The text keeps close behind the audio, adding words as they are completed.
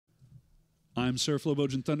I'm Sir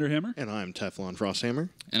Flowbojan Thunderhammer. And I'm Teflon Frosthammer.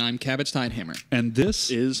 And I'm Cabbage Tidehammer. And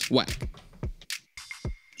this is WAK.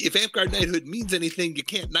 If Amtgard knighthood means anything, you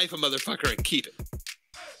can't knife a motherfucker and keep it.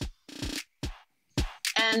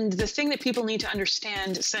 And the thing that people need to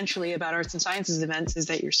understand essentially about arts and sciences events is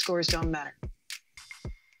that your scores don't matter. Do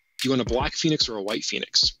you want a black phoenix or a white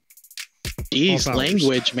phoenix? Jeez,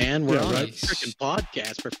 language, man. We're on right. a freaking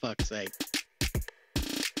podcast, for fuck's sake.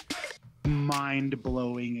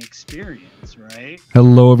 Mind-blowing experience, right?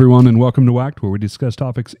 Hello, everyone, and welcome to WAK, where we discuss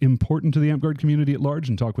topics important to the Amtgard community at large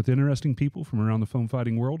and talk with interesting people from around the foam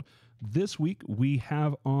fighting world. This week, we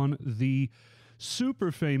have on the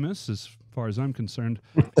super famous, as far as I'm concerned,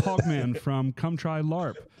 Hogman from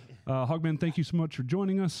ComeTryLarp. Hogman, thank you so much for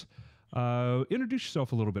joining us. Introduce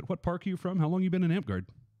yourself a little bit. What park are you from? How long have you been in Amtgard?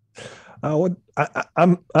 I'm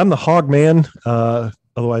the Hogman,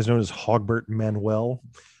 otherwise known as Hogbert Manuel.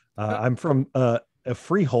 I'm from a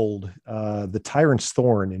freehold, the Tyrant's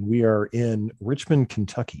Thorn, and we are in Richmond,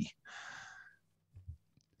 Kentucky.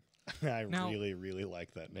 I really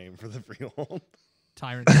like that name for the freehold.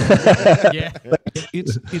 Tyrant. Yeah.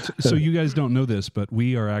 It's so you guys don't know this, but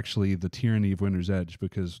we are actually the tyranny of Winter's Edge,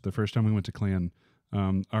 because the first time we went to Clan,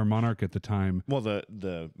 our monarch at the time. Well,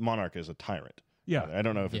 the monarch is a tyrant. Yeah, I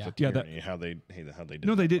don't know if it's a tyranny. How they did.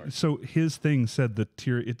 No, they did. Part. So his thing said the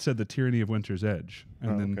tyranny of Winter's Edge,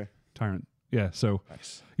 and then tyrant. Yeah, so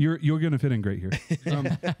nice. You're going to fit in great here.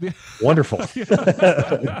 Wonderful.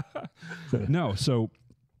 No, so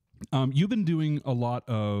you've been doing a lot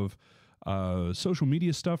of social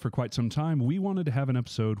media stuff for quite some time. We wanted to have an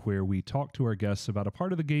episode where we talk to our guests about a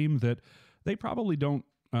part of the game that they probably don't.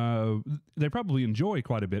 They probably enjoy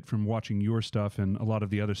quite a bit from watching your stuff and a lot of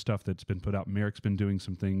the other stuff that's been put out. Merrick's been doing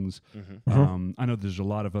some things. I know there's a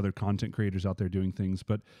lot of other content creators out there doing things,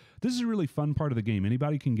 but this is a really fun part of the game.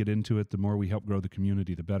 Anybody can get into it. The more we help grow the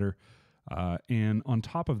community, the better. And on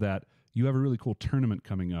top of that, you have a really cool tournament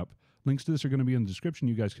coming up. Links to this are going to be in the description.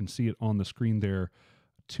 You guys can see it on the screen there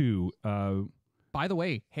too. By the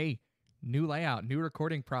way, hey, new layout, new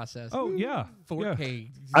recording process. Oh yeah, 4K.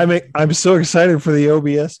 Yeah. I'm so excited for the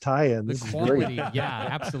OBS tie-in. This is quality, great. Yeah,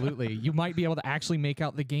 absolutely. You might be able to actually make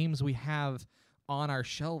out the games we have on our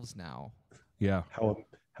shelves now. Yeah. How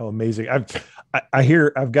amazing! I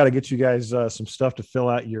hear I've got to get you guys some stuff to fill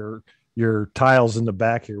out your tiles in the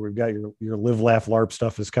back here. We've got your live laugh LARP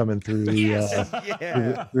stuff is coming through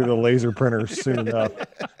the through the laser printer soon enough.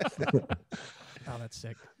 Oh, that's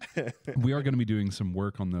sick. We are going to be doing some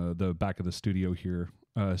work on the back of the studio here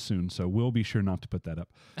soon, so we'll be sure not to put that up.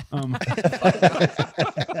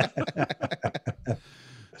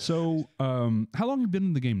 So, how long have you been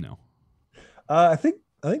in the game now? I think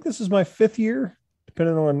this is my 5th year,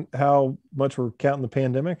 depending on how much we're counting the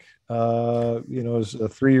pandemic.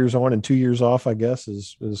 It's 3 years on and 2 years off, I guess,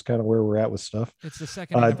 is kind of where we're at with stuff. It's the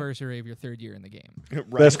second anniversary of your 3rd year in the game. Right.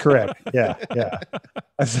 That's correct. Yeah.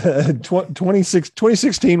 I said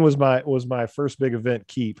 2016 was my first big event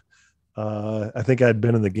keep. I think I'd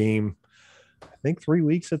been in the game, 3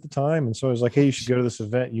 weeks at the time, and so I was like, "Hey, you should go to this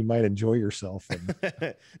event. You might enjoy yourself."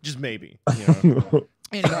 And just maybe.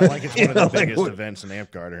 It's not like it's one of the biggest events in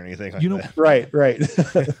Amtgard or anything like that.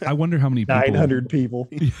 Right. I wonder how many people. 900 people.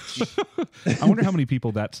 I wonder how many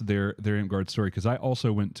people that's their Amtgard story, because I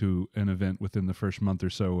also went to an event within the first month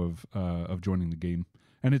or so of joining the game,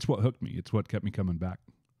 and it's what hooked me. It's what kept me coming back.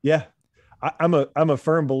 Yeah. I'm a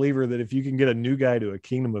firm believer that if you can get a new guy to a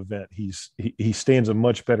Kingdom event, he stands a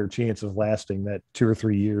much better chance of lasting that 2 or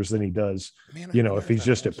 3 years than he does, if he's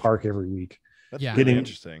just at park every week. That's really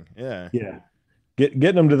interesting. Yeah.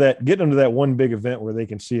 Getting them to that one big event where they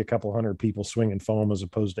can see a couple hundred people swinging foam as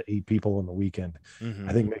opposed to 8 people on the weekend,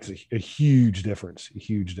 I think makes a huge difference.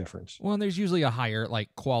 Well, and there's usually a higher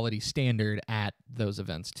quality standard at those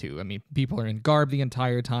events too. I mean, people are in garb the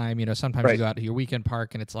entire time. Sometimes you go out to your weekend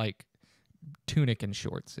park and it's like tunic and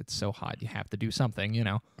shorts. It's so hot, you have to do something.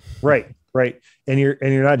 Right. And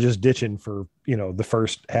you're not just ditching for the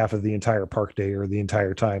first half of the entire park day or the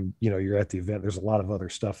entire time you're at the event. There's a lot of other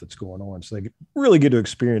stuff that's going on, so they really get to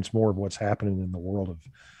experience more of what's happening in the world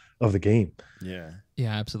of the game. Yeah,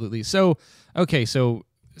 absolutely. So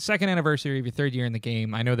second anniversary of your 3rd year in the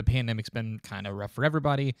game. I know the pandemic's been kind of rough for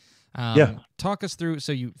everybody. Talk us through.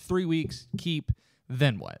 So you 3 weeks keep,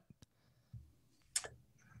 then what?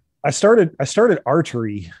 I started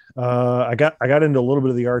archery. I got into a little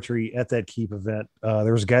bit of the archery at that keep event.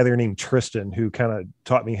 There was a guy there named Tristan who kind of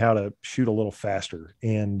taught me how to shoot a little faster.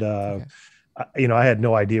 And, I had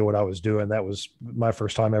no idea what I was doing. That was my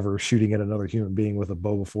first time ever shooting at another human being with a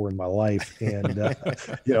bow before in my life. And,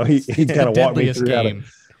 he kind of walked me through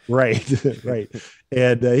Right. Right.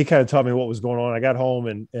 And he kind of taught me what was going on. I got home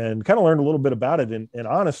and kind of learned a little bit about it. And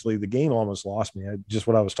honestly, the game almost lost me. Just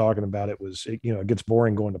what I was talking about. It gets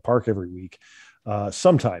boring going to park every week.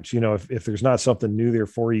 Sometimes, if there's not something new there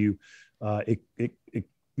for you,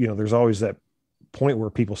 there's always that point where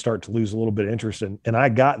people start to lose a little bit of interest. And I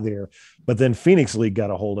got there, but then Phoenix League got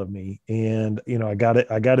a hold of me, and, I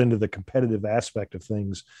got into the competitive aspect of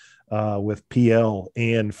things with PL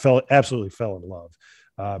and absolutely fell in love.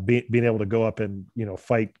 Being able to go up and,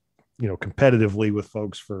 fight, competitively with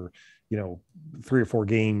folks for, 3 or 4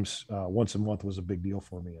 games once a month was a big deal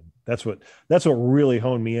for me. And that's what really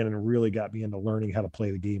honed me in and really got me into learning how to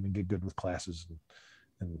play the game and get good with classes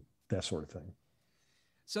and that sort of thing.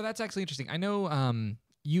 So that's actually interesting. I know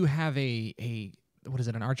you have an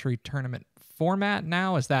archery tournament format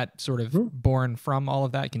now. Is that sort of born from all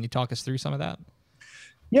of that? Can you talk us through some of that?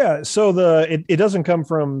 Yeah, so it doesn't come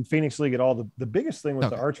from Phoenix League at all. The biggest thing with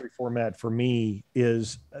the archery format for me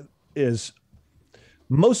is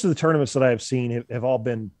most of the tournaments that I have seen have all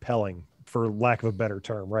been pelling, for lack of a better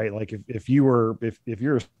term, right? Like if you're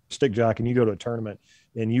a stick jock and you go to a tournament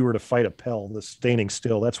and you were to fight a pell, the standing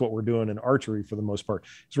still, that's what we're doing in archery for the most part.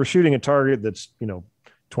 So we're shooting a target that's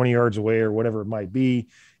 20 yards away or whatever it might be,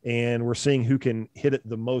 and we're seeing who can hit it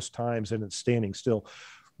the most times and it's standing still.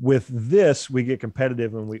 With this, we get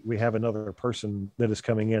competitive, and we have another person that is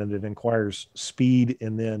coming in, and it inquires speed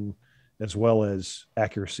and then as well as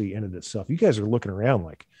accuracy in it itself. You guys are looking around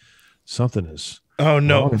like something is. Oh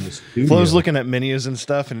no, Flo's looking at menus and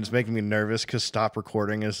stuff, and it's making me nervous because stop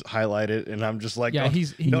recording is highlighted, and I'm just like,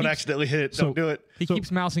 don't accidentally hit it. Don't do it. He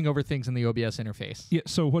keeps mousing over things in the OBS interface. Yeah.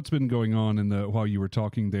 So what's been going on while you were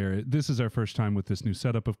talking there? This is our first time with this new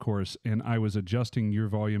setup, of course, and I was adjusting your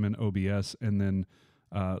volume in OBS, and then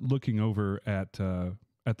looking over at the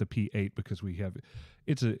P8 because we have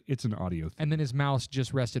it's an audio thing. And then his mouse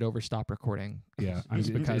just rested over stop recording. Yeah,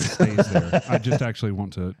 because it stays there. I just actually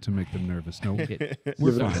want to make them nervous. No,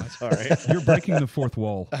 we're fine. All right. You're breaking the fourth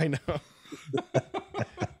wall. I know.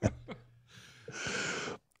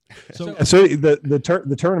 So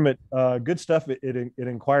the tournament, good stuff. It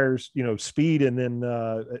inquires, speed and then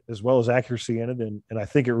as well as accuracy in it, and I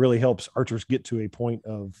think it really helps archers get to a point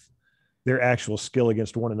of their actual skill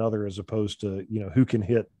against one another, as opposed to who can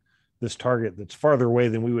hit this target that's farther away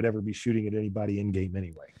than we would ever be shooting at anybody in game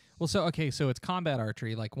anyway. Well, so it's combat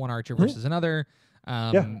archery, like one archer versus another.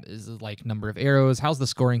 Is it like number of arrows? How's the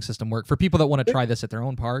scoring system work for people that want to try this at their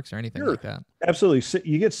own parks or anything like that? Absolutely.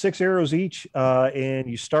 You get 6 arrows each, and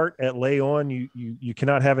you start at lay on. You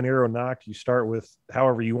cannot have an arrow knocked. You start with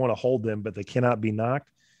however you want to hold them, but they cannot be knocked.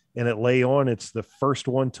 And at lay on, it's the first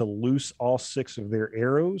one to loose all 6 of their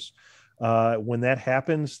arrows. When that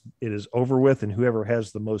happens, it is over with, and whoever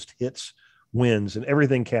has the most hits wins, and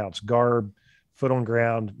everything counts. Garb, foot on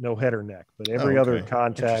ground, no head or neck, but every other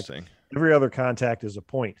contact is a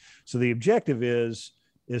point. So the objective is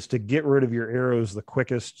to get rid of your arrows the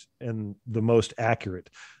quickest and the most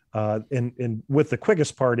accurate. And with the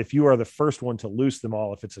quickest part, if you are the first one to loose them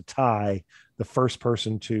all, if it's a tie, the first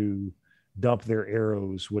person to dump their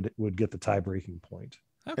arrows would get the tie-breaking point.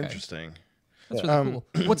 Okay. Interesting. That's really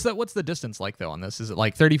cool. What's the distance like though on this? Is it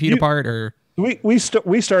like 30 feet apart or? We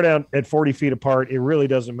start out at 40 feet apart. It really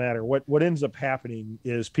doesn't matter. What ends up happening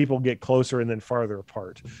is people get closer and then farther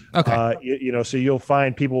apart. Okay. So you'll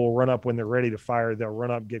find people will run up when they're ready to fire. They'll run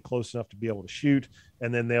up, get close enough to be able to shoot,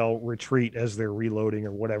 and then they'll retreat as they're reloading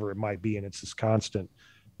or whatever it might be. And it's this constant,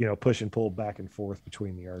 push and pull back and forth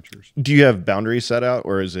between the archers. Do you have boundaries set out,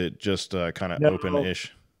 or is it just kind of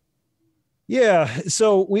open-ish? Yeah,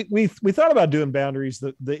 so we thought about doing boundaries.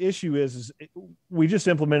 The issue is we just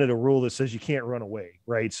implemented a rule that says you can't run away,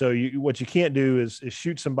 right? So what you can't do is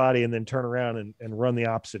shoot somebody and then turn around and run the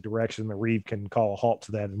opposite direction. The reeve can call a halt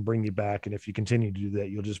to that and bring you back. And if you continue to do that,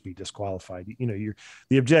 you'll just be disqualified.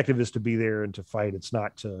 The objective is to be there and to fight. It's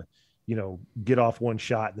not to, get off one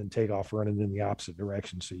shot and then take off running in the opposite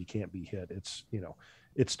direction so you can't be hit. It's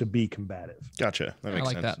to be combative. Gotcha. That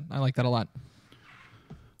makes sense. I like that a lot.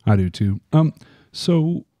 I do too.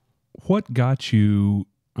 So what got you,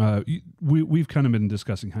 we've kind of been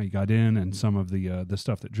discussing how you got in and some of the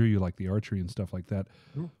stuff that drew you, like the archery and stuff like that.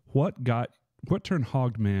 What turned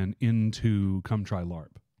Hogman into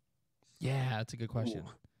ComeTryLarp? Yeah, that's a good question.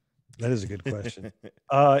 That is a good question.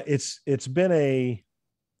 It's been a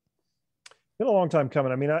long time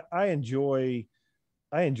coming. I mean, I enjoy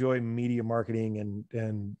media marketing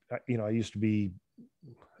and I used to be,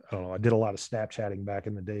 I don't know, I did a lot of Snapchatting back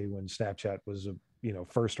in the day when Snapchat was,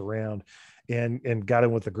 first around, and got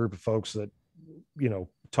in with a group of folks that,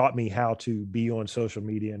 taught me how to be on social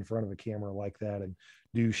media in front of a camera like that and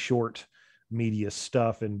do short media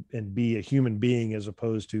stuff and be a human being as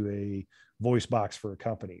opposed to a voice box for a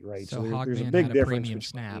company, right? So there's a Hogman big had a difference premium between,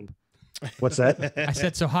 snap. What's that? I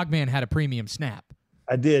said so Hogman had a premium snap.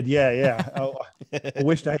 I did, yeah. Oh, I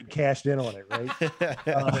wished I had cashed in on it, right?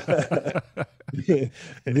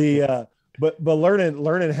 But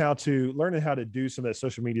learning how to do some of that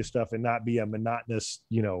social media stuff and not be a monotonous,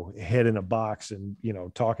 head in a box and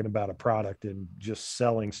talking about a product and just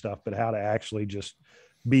selling stuff, but how to actually just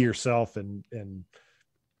be yourself and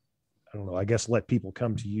I don't know, I guess let people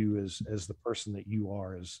come to you as the person that you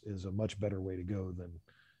are is a much better way to go than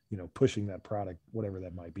pushing that product, whatever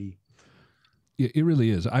that might be. Yeah, it really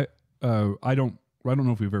is. I don't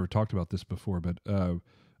know if we've ever talked about this before, but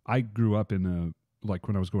I grew up in like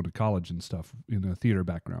when I was going to college and stuff in a theater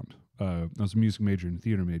background. I was a music major and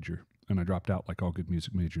theater major, and I dropped out like all good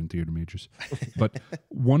music major and theater majors. But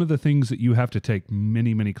one of the things that you have to take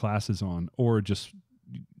many, many classes on, or just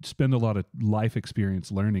spend a lot of life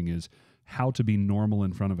experience learning, is how to be normal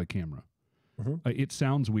in front of a camera. Mm-hmm. It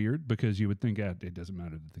sounds weird because you would think it doesn't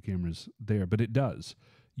matter that the camera's there, but it does.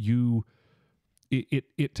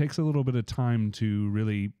 It takes a little bit of time to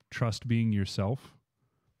really trust being yourself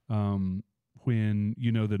when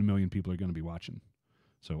you know that 1 million people are going to be watching.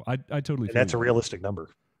 So I totally feel that's a realistic number.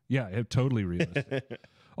 Yeah, totally realistic.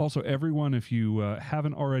 Also, everyone, if you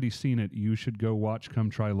haven't already seen it, you should go watch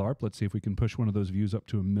ComeTryLarp. Let's see if we can push one of those views up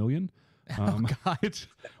to 1 million.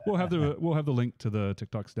 We'll have the link to the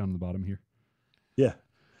TikToks down in the bottom here. Yeah.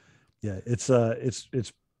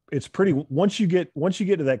 It's pretty, once you get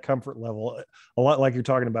to that comfort level, a lot like you're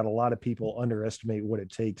talking about, a lot of people underestimate what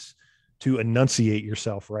it takes to enunciate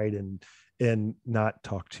yourself, right? And not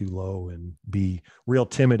talk too low and be real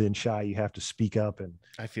timid and shy. You have to speak up. And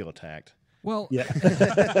I feel attacked. Well, yeah.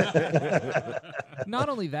 Not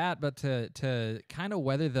only that, but to kind of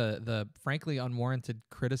weather the frankly unwarranted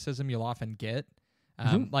criticism you'll often get.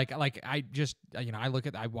 Like I just,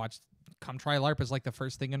 I watch ComeTryLarp is like the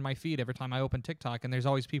first thing in my feed every time I open TikTok, and there's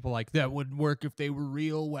always people like, that wouldn't work if they were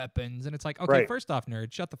real weapons. And it's like, okay, First off,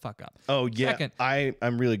 nerd, shut the fuck up. Oh, yeah. Second,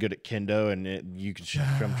 I'm really good at kendo, and you can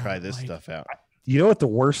come try this stuff out. You know what the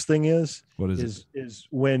worst thing is? What is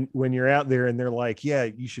when you're out there and they're like, yeah,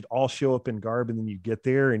 you should all show up in garb, and then you get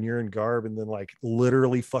there and you're in garb, and then like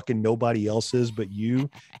literally fucking nobody else is but you,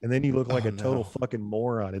 and then you look like a total fucking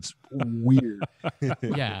moron. It's weird.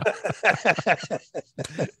 Yeah.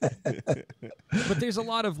 But there's a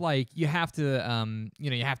lot of like, you have to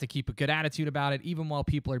you have to keep a good attitude about it, even while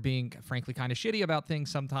people are being frankly kind of shitty about things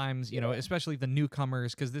sometimes, especially the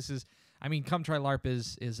newcomers, because this is, ComeTryLarp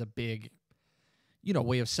is a big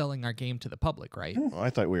way of selling our game to the public, right? Well,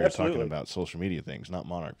 I thought we were talking about social media things, not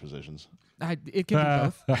monarch positions. It can be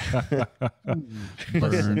both.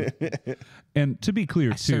 Burn. And to be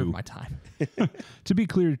clear, I serve my time. To be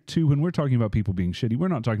clear, too, when we're talking about people being shitty, we're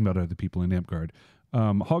not talking about other people in AmpGuard.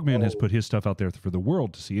 Hogman has put his stuff out there for the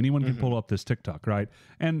world to see. Anyone can pull up this TikTok, right?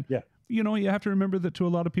 And you have to remember that to a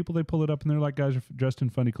lot of people, they pull it up and they're like, guys are dressed in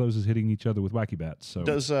funny clothes is hitting each other with wacky bats. So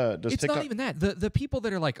does it's TikTok... not even that. The people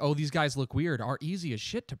that are like, oh, these guys look weird are easy as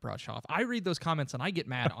shit to brush off. I read those comments and I get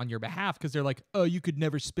mad on your behalf because they're like, oh, you could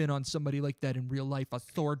never spin on somebody like that in real life. A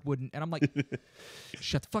Thord wouldn't. And I'm like,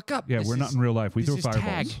 shut the fuck up. Yeah, we're not in real life. We throw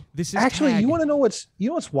fireballs. This is actually tag. You want to know what's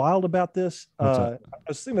wild about this? I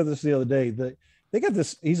was thinking of this the other day. They got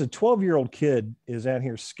this. He's a 12-year-old kid is out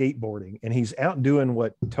here skateboarding, and he's out doing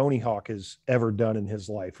what Tony Hawk has ever done in his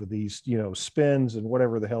life with these, spins and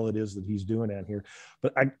whatever the hell it is that he's doing out here.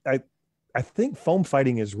 But I think foam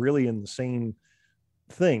fighting is really in the same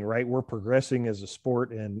thing, right? We're progressing as a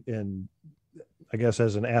sport and I guess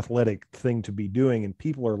as an athletic thing to be doing, and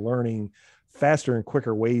people are learning faster and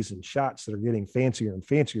quicker ways and shots that are getting fancier and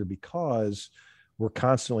fancier because we're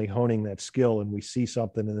constantly honing that skill, and we see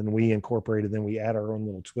something and then we incorporate it, then we add our own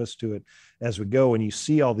little twist to it as we go. And you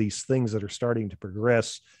see all these things that are starting to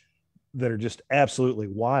progress that are just absolutely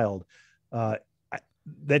wild.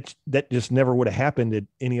 That just never would have happened at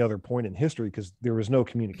any other point in history because there was no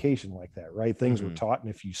communication like that, right? Things were taught,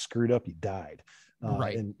 and if you screwed up, you died.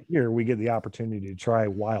 Right. And here we get the opportunity to try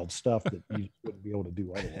wild stuff that you wouldn't be able to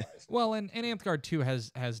do otherwise. Well, and AmpGuard 2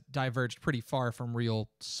 has diverged pretty far from real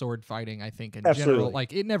sword fighting, I think, in Absolutely. general.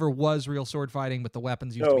 Like, it never was real sword fighting, but the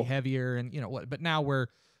weapons used to be heavier, and but now we're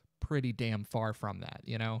pretty damn far from that,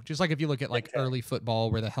 Just like if you look at like early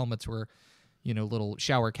football where the helmets were, little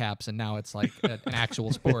shower caps, and now it's like an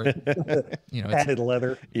actual sport. Padded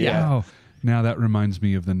leather. Yeah. Oh, now that reminds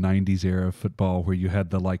me of the 90s era of football where you had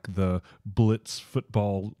the blitz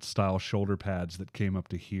football style shoulder pads that came up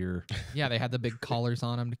to here. Yeah, they had the big collars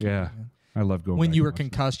on them. I love going when back you and were watching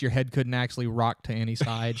concussed, your head couldn't actually rock to any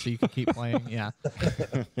side, so you could keep playing. Yeah.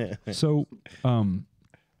 So,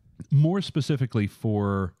 more specifically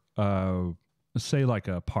for, say, like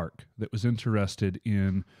a park that was interested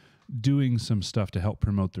in doing some stuff to help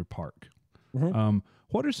promote their park. Mm-hmm.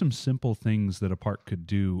 What are some simple things that a park could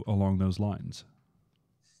do along those lines?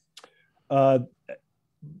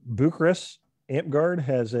 Bucharest AmpGuard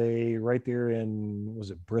has a right there in,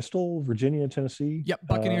 was it Bristol, Virginia, Tennessee? Yep,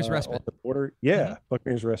 Buccaneers Respite. On the border. Yeah,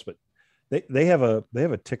 Buccaneers Respite. They have a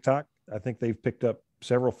TikTok. I think they've picked up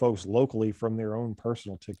several folks locally from their own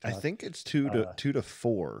personal TikTok. I think it's two to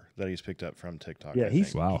four that he's picked up from TikTok. Yeah,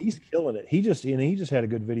 he's killing it. He just had a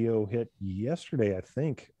good video hit yesterday, I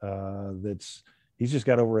think. He's just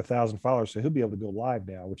got over 1,000 followers, so he'll be able to go live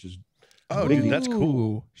now, which is dude, that's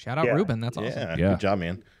cool. Shout out Ruben, that's awesome. Yeah, good job,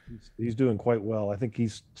 man. He's doing quite well. I think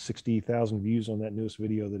he's 60,000 views on that newest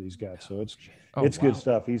video that he's got. So it's good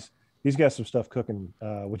stuff. He's got some stuff cooking,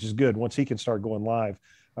 which is good. Once he can start going live,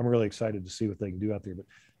 I'm really excited to see what they can do out there. But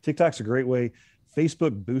TikTok's a great way.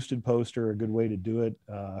 Facebook boosted posts are a good way to do it.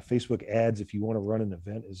 Facebook ads, if you want to run an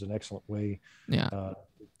event, is an excellent way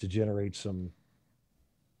to generate some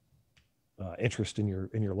interest in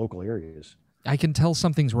your local areas. I can tell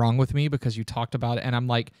something's wrong with me because you talked about it, and I'm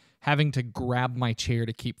like having to grab my chair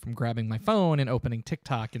to keep from grabbing my phone and opening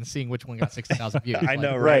TikTok and seeing which one got 60,000 views. I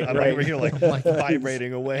know, right? I'm over here like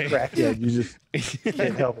vibrating away. Yeah, you just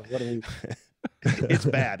can't help it. What do we? It's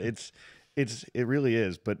bad. It really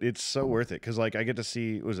is, but it's so worth it because like I get to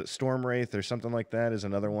see, was it Storm Wraith or something like that is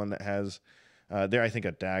another one that has there I think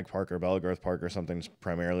a Dag Park or Belgrowth Park or something's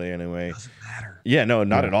primarily anyway. Doesn't matter. Yeah, no,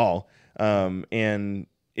 not at all. And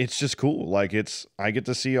it's just cool. Like I get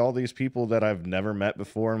to see all these people that I've never met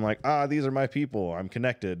before. I'm like, these are my people. I'm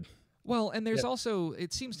connected. Well, and there's also,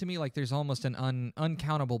 it seems to me like there's almost an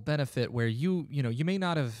uncountable benefit where you may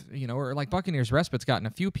not have, or like Buccaneers Respite's gotten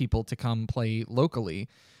a few people to come play locally,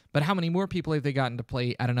 but how many more people have they gotten to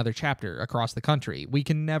play at another chapter across the country? We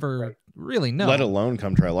can never really know. Let alone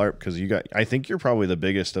ComeTryLarp, because I think you're probably the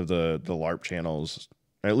biggest of the LARP channels,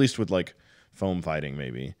 at least with like foam fighting,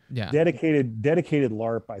 maybe. Yeah. Dedicated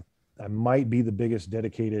LARP. I might be the biggest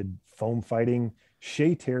dedicated foam fighting.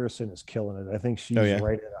 Shay Terrison is killing it. I think she's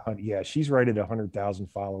right at 100. Yeah, she's right at 100,000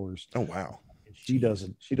 followers. Oh wow. And she does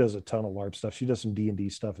a ton of LARP stuff. She does some D&D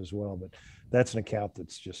stuff as well, but that's an account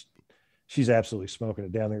that's just, she's absolutely smoking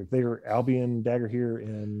it down there. They're Albion Dagger here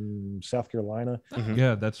in South Carolina. Mm-hmm.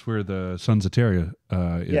 Yeah, that's where the Sons of Terra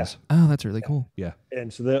is. Yeah. Oh, that's really cool. Yeah.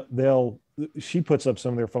 And so she puts up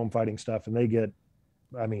some of their foam fighting stuff, and they get,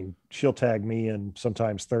 I mean, she'll tag me in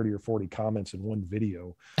sometimes 30 or 40 comments in one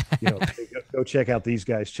video. Go check out these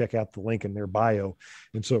guys, check out the link in their bio.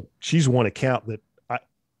 And so she's one account that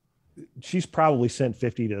she's probably sent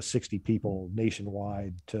 50 to 60 people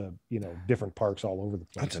nationwide to, different parks all over the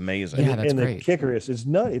place. That's amazing. Yeah, that's great. The kicker is it's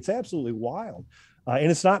nuts. It's absolutely wild.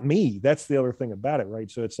 And it's not me. That's the other thing about it,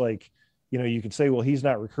 right? So it's like, you could say, well, he's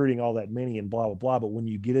not recruiting all that many and blah, blah, blah. But when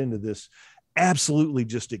you get into this absolutely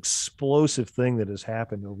just explosive thing that has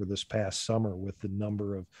happened over this past summer with the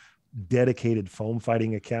number of dedicated foam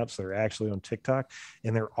fighting accounts that are actually on TikTok,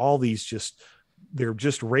 and they're all these they're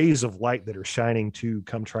just rays of light that are shining to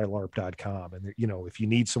ComeTryLarp.com. And if you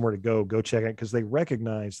need somewhere to go check it, because they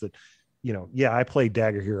recognize that, I play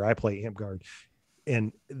Dagger here, I play AmpGuard,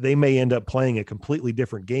 and they may end up playing a completely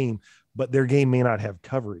different game, but their game may not have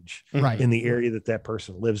coverage in the area that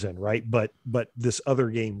person lives in. Right. But this other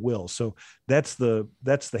game will. So that's the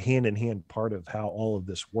hand-in-hand part of how all of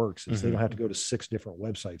this works is they don't have to go to 6 different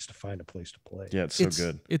websites to find a place to play. Yeah. It's so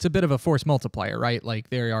good. It's a bit of a force multiplier, right? Like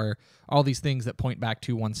there are all these things that point back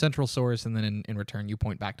to one central source, and then in return, you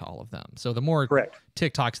point back to all of them. So the more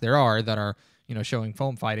TikToks there are that are, showing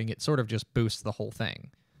foam fighting, it sort of just boosts the whole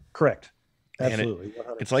thing. Correct. Absolutely.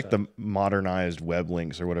 It's like the modernized web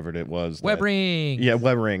links or whatever it was. WebRing. Yeah,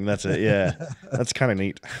 WebRing. That's it. Yeah. That's kind of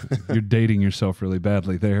neat. You're dating yourself really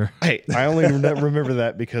badly there. Hey, I only remember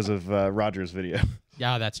that because of Roger's video.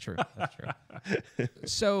 Yeah, that's true. That's true.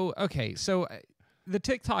 So the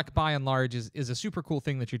TikTok by and large is a super cool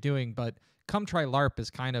thing that you're doing, but ComeTryLarp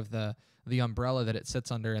is kind of the umbrella that it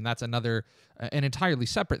sits under, and that's an entirely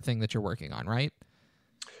separate thing that you're working on, right?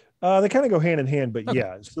 They kind of go hand in hand, but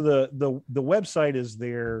yeah. So the website is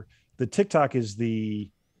there. The TikTok is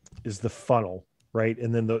the funnel, right?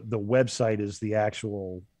 And then the website is the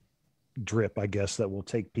actual drip, I guess, that will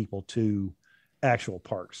take people to actual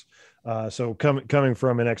parks. So coming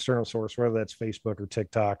from an external source, whether that's Facebook or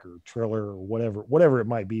TikTok or Triller or whatever it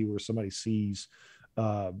might be, where somebody sees,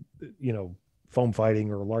 foam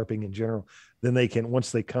fighting or LARPing in general, then they can,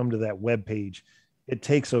 once they come to that web page, it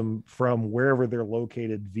takes them from wherever they're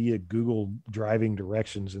located via Google driving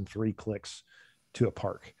directions in 3 clicks to a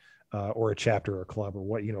park or a chapter or a club or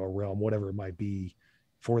what, a realm, whatever it might be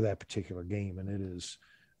for that particular game. And it is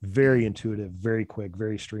very intuitive, very quick,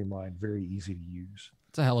 very streamlined, very easy to use.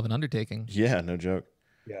 It's a hell of an undertaking. Yeah, no joke.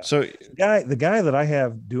 Yeah. So the guy that I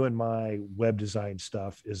have doing my web design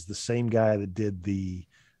stuff is the same guy that did the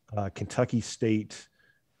Kentucky State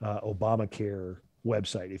Obamacare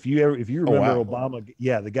website. If you remember Obama,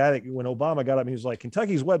 the guy that when Obama got up, he was like,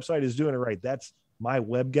 Kentucky's website is doing it right. That's my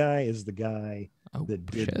web guy is the guy that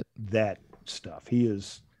did that stuff. He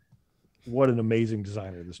is what an amazing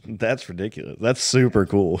designer. That's ridiculous. That's super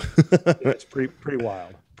cool. It's pretty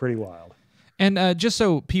wild. Pretty wild. And just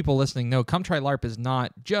so people listening know, ComeTryLarp is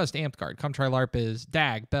not just Amtgard. ComeTryLarp is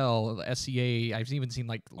DAG, Bell, SCA. I've even seen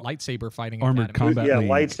like lightsaber fighting. Armored Combat League.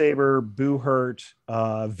 Lightsaber, Boohurt,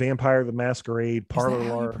 Vampire the Masquerade, Parlor Is that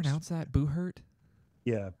how you LARPs. pronounce that? Boohurt?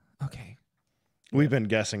 Yeah. Okay. We've been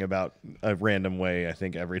guessing about a random way, I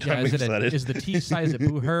think, every time we've said it. Is the T size at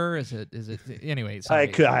Booher? Is it anyway? I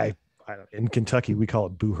don't, in Kentucky we call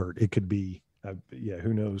it Boohurt. It could be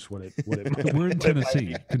who knows what it We're in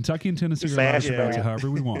Tennessee. Kentucky and Tennessee are allowed to pronounce it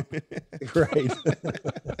however we want. Right.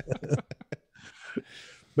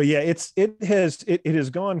 But yeah, it has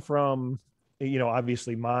gone from,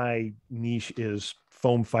 obviously my niche is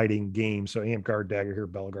foam fighting games, so Amtgard, Daggerhir,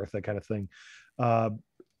 Belgarth, that kind of thing.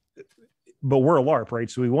 But we're a LARP, right?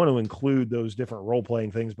 So we want to include those different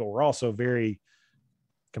role-playing things, but we're also very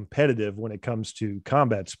competitive when it comes to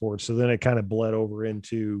combat sports. So then it kind of bled over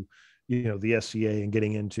into, the SCA and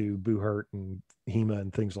getting into Boohurt and HEMA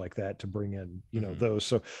and things like that to bring in, those.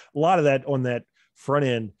 So a lot of that on that front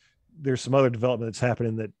end, there's some other development that's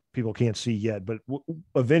happening that people can't see yet, but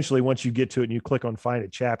eventually once you get to it and you click on find a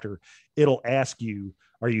chapter, it'll ask you,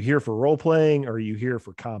 are you here for role-playing or are you here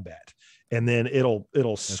for combat? And then it'll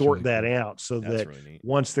sort that out so that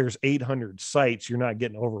once there's 800 sites, you're not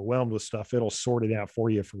getting overwhelmed with stuff. It'll sort it out for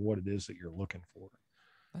you for what it is that you're looking for.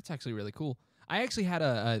 That's actually really cool. I actually had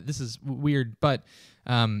this is weird, but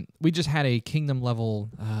we just had a kingdom level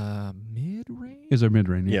mid-range. Is our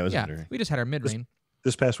mid-range? Yeah, it was mid-range. We just had our mid-range.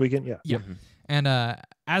 This past weekend, yeah. Yeah. Mm-hmm. And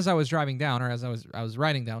as I was driving down, or as I was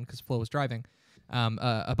riding down because Flo was driving,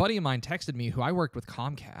 a buddy of mine texted me who I worked with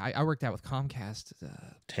Comcast. I worked out with Comcast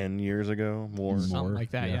 10 years ago, something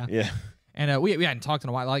like that. Yeah. And we hadn't talked in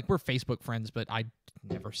a while. Like we're Facebook friends, but I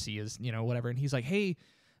never see his whatever. And he's like, hey,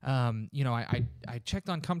 I checked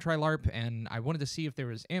on ComeTryLarp and I wanted to see if there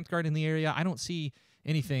was Amtgard in the area. I don't see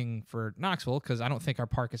anything for Knoxville because I don't think our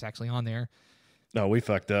park is actually on there. No, we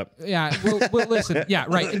fucked up. Yeah, well listen. Yeah,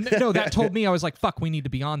 right. And no, that told me I was like, fuck, we need to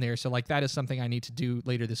be on there. So like that is something I need to do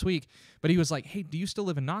later this week. But he was like, hey, do you still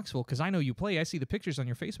live in Knoxville? Because I know you play. I see the pictures on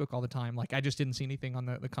your Facebook all the time. Like I just didn't see anything on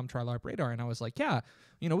the ComeTryLarp radar. And I was like, yeah,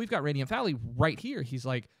 we've got Radiant Valley right here. He's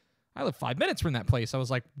like, I live 5 minutes from that place. I was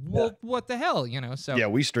like, well, what the hell? So yeah,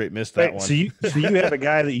 we straight missed that one. So you have a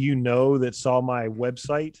guy that that saw my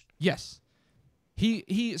website? Yes.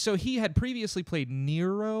 So he had previously played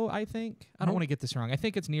Nero, I think. I don't want to get this wrong. I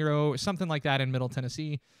think it's Nero, something like that in Middle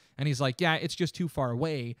Tennessee. And he's like, yeah, it's just too far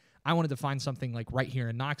away. I wanted to find something like right here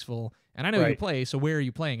in Knoxville. And I know you play, so where are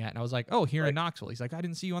you playing at? And I was like, oh, here in Knoxville. He's like, I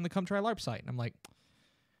didn't see you on the ComeTryLarp site. And I'm like,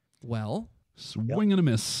 well, swing and a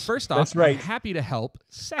miss. First off, I'm happy to help.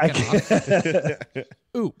 Second off,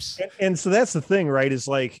 oops. And so that's the thing, right? Is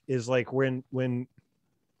like when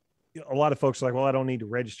a lot of folks are like, well, I don't need to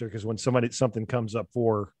register because when something comes up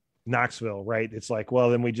for Knoxville, right? It's like, well,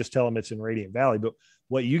 then we just tell them it's in Radiant Valley. But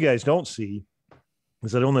what you guys don't see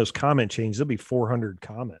is that on those comment chains, there'll be 400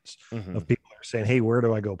 comments of people that are saying, hey, where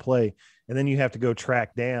do I go play? And then you have to go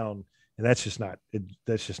track down. And that's just not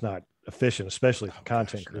efficient, especially for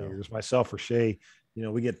content creators. No. Myself or Shay,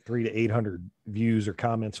 we get 300 to 800 views or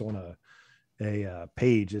comments on a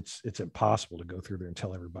page. It's impossible to go through there and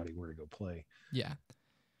tell everybody where to go play. Yeah.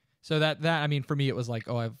 So that I mean, for me, it was like,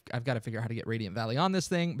 oh, I've got to figure out how to get Radiant Valley on this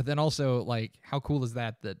thing. But then also, like, how cool is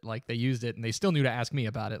that like they used it and they still knew to ask me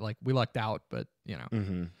about it. Like, we lucked out, but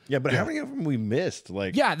Yeah, but how many of them we missed?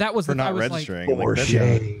 Like, yeah, that was for not registering. Like,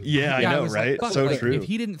 yeah, I know, right? Like, so true. If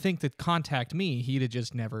he didn't think to contact me, he'd have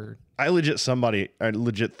just never. I legit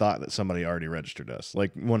thought that somebody already registered us,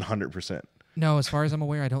 like 100%. No, as far as I'm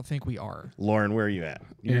aware, I don't think we are. Lauren, where are you at?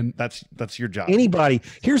 And that's your job. Anybody.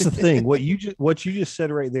 Here's the thing. What you just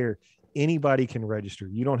said right there. anybody can register.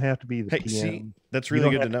 You don't have to be the Hey, PM. see, that's You really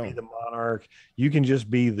don't good to have know. be the monarch. You can just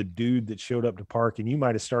be the dude that showed up to park, and you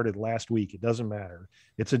might have started last week. It doesn't matter.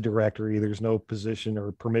 It's a directory. There's no position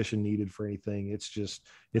or permission needed for anything.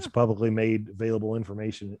 It's publicly made available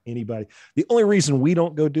information. Anybody. The only reason we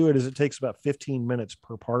don't go do it is it takes about 15 minutes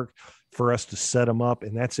per park for us to set them up,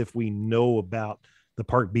 and that's if we know about the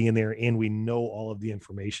park being there and we know all of the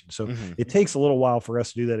information. So it takes a little while for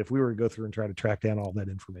us to do that. If we were to go through and try to track down all that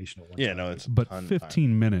information at one time. No, it's but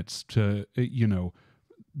 15 minutes to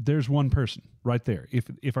there's one person right there.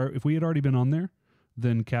 If we had already been on there,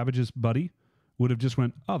 then Cabbage's buddy would have just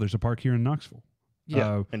went, oh, there's a park here in Knoxville.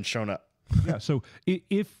 Yeah, and shown up. Yeah. So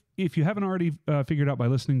if you haven't already figured out by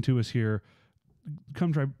listening to us here,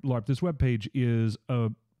 ComeTryLarp, this webpage is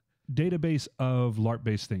a database of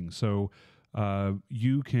LARP-based things. So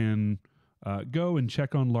you can go and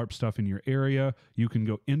check on LARP stuff in your area. You can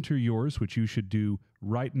go enter yours, which you should do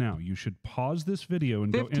right now. You should pause this video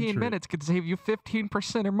and go enter 15 minutes could save you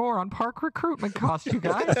 15% or more on park recruitment costs, you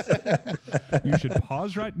guys. You should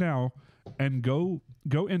pause right now and go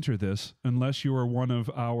enter this, unless you are one of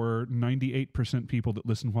our 98% people that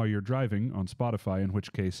listen while you're driving on Spotify, in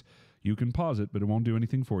which case you can pause it, but it won't do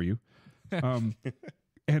anything for you.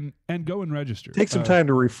 And go and register. Take some time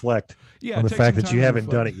to reflect on the fact that you haven't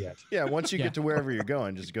done it yet. Yeah, once you get to wherever you're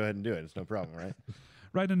going, just go ahead and do it. It's no problem, right?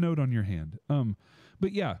 Write a note on your hand.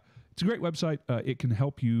 But yeah, it's a great website. It can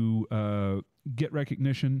help you get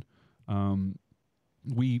recognition.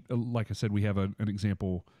 We, like I said, we have an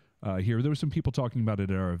example here. There were some people talking about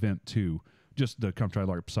it at our event too. Just the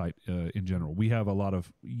ComeTryLarp site in general. We have a lot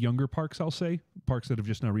of younger parks, I'll say, parks that have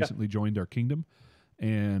just now recently joined our kingdom,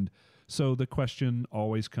 and so the question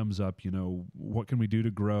always comes up, what can we do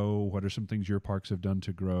to grow? What are some things your parks have done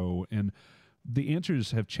to grow? And the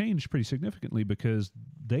answers have changed pretty significantly because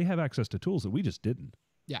they have access to tools that we just didn't.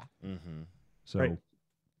 Yeah. Mm-hmm. So, right.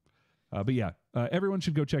 But yeah, everyone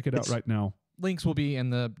should go check it out right now. Links will be in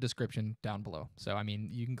the description down below. So, I mean,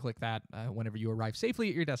 you can click that whenever you arrive safely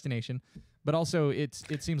at your destination. But also, it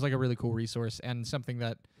seems like a really cool resource and something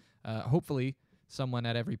that hopefully someone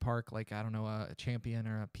at every park, like, I don't know, a champion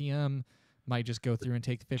or a PM, might just go through and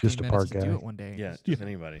take 15 minutes to do it one day. Yeah, just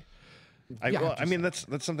anybody. I mean, that's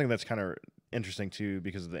something that's kind of interesting, too,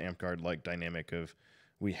 because of the AMP Guard dynamic of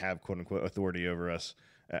we have, quote-unquote, authority over us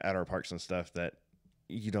at our parks and stuff that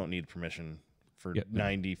you don't need permission for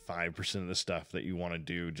 95% of the stuff that you want to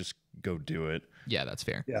do. Just go do it. Yeah, that's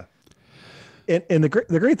fair. Yeah. And the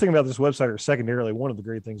great thing about this website, or secondarily, one of the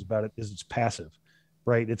great things about it, is it's passive,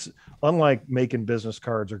 right? It's unlike making business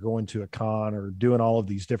cards or going to a con or doing all of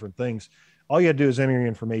these different things. All you got to do is enter your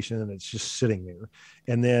information and it's just sitting there.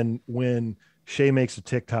 And then when Shay makes a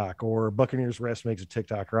TikTok or Buccaneers Rest makes a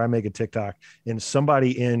TikTok or I make a TikTok and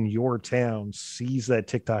somebody in your town sees that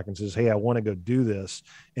TikTok and says, hey, I want to go do this.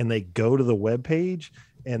 And they go to the webpage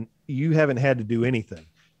and you haven't had to do anything.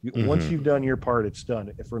 Once you've done your part, it's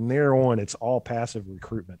done. From there on, it's all passive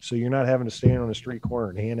recruitment. So you're not having to stand on the street corner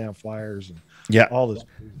and hand out flyers and all this.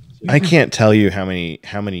 I can't tell you how many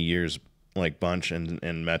years Bunch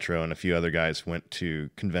and Metro and a few other guys went to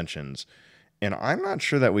conventions, and I'm not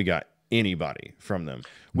sure that we got anybody from them.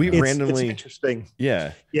 It's interesting.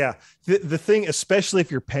 Yeah. The thing, especially if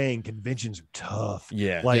you're paying, conventions are tough.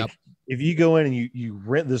 Yeah. If you go in and you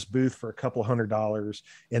rent this booth for a couple $100,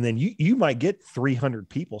 and then you might get 300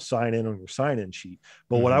 people sign in on your sign-in sheet.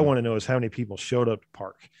 But what I want to know is how many people showed up to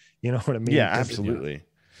park. You know what I mean? Yeah, absolutely.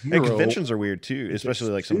 And conventions are weird too,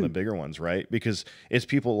 especially some of the bigger ones, right? Because it's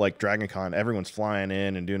people like Dragon Con, everyone's flying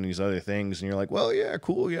in and doing these other things, and you're like, well, yeah,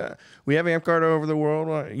 cool, yeah. We have AMP Guard over the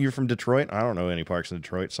world. You're from Detroit? I don't know any parks in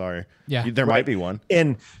Detroit, sorry. Yeah. There might be one.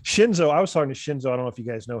 And Shinzo, I was talking to Shinzo, I don't know if you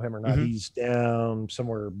guys know him or not. He's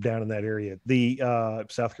somewhere down in that area, the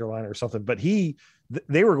South Carolina or something, but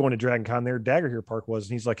they were going to Dragon Con there, Dagger Here Park was,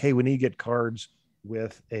 and he's like, hey, we need to get cards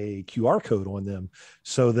with a QR code on them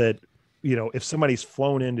so that if somebody's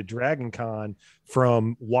flown into Dragon Con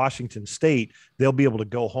from Washington State, they'll be able to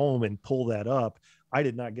go home and pull that up. I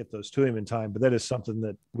did not get those to him in time, but that is something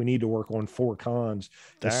that we need to work on for cons,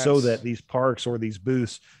 so that these parks or these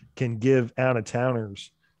booths can give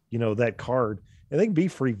out-of-towners, that card. And they can be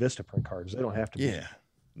free Vistaprint cards. They don't have to be. Yeah.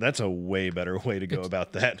 That's a way better way to go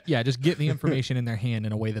about that. Yeah, just get the information in their hand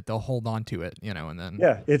in a way that they'll hold on to it, and then.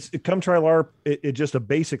 Yeah, it's ComeTryLarp. It's just a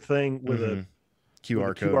basic thing with a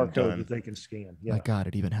QR code that they can scan. Yeah. My God,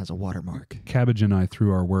 it even has a watermark. Cabbage and I,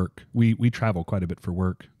 through our work, we travel quite a bit for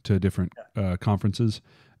work to different conferences,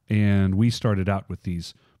 and we started out with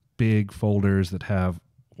these big folders that have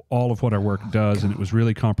all of what our work does, and it was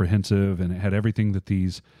really comprehensive, and it had everything that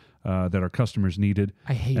these that our customers needed.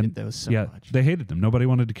 I hated those so much. They hated them. Nobody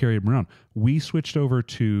wanted to carry them around. We switched over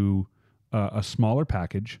to a smaller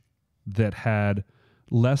package that had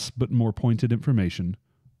less but more pointed information.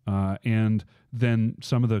 And then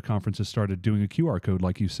some of the conferences started doing a QR code,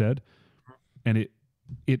 like you said, and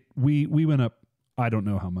we went up. I don't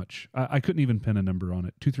know how much. I couldn't even pin a number on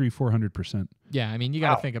it. 200, 300, 400%. Yeah, I mean, you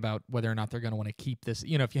got to think about whether or not they're going to want to keep this.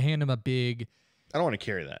 You know, if you hand them a big, I don't want to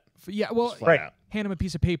carry that. Hand them a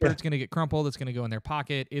piece of paper. It's going to get crumpled. It's going to go in their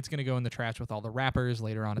pocket. It's going to go in the trash with all the wrappers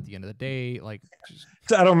later on at the end of the day. Like,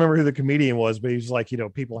 I don't remember who the comedian was, but he's like,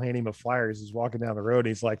 people hand him a flyer as he's walking down the road. And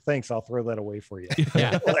he's like, "Thanks, I'll throw that away for you."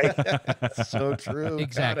 Yeah, So true.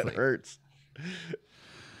 Exactly. God, it hurts.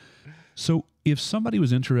 So if somebody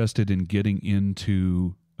was interested in getting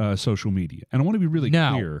into social media, and I want to be really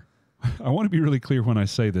clear. I want to be really clear when I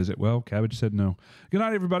say this. Well, Cabbage said no. Good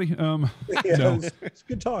night, everybody. No. It's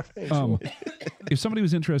good talk. Thanks. If somebody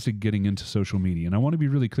was interested in getting into social media, and I want to be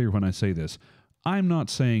really clear when I say this, I'm not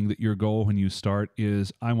saying that your goal when you start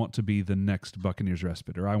is I want to be the next Buccaneers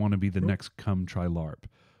Respite or I want to be the next ComeTryLarp.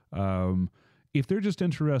 If they're just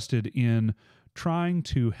interested in trying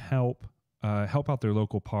to help out their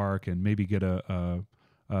local park and maybe get a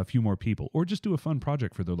few more people, or just do a fun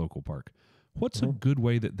project for their local park, what's a good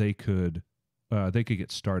way that they could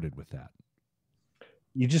get started with that?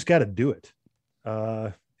 You just got to do it.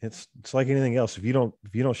 It's like anything else. If you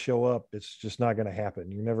don't show up, it's just not going to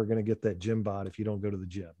happen. You're never going to get that gym bod if you don't go to the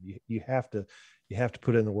gym. You have to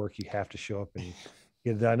put in the work. You have to show up.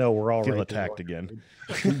 And I know we're all feel attacked again.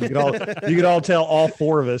 You could all tell all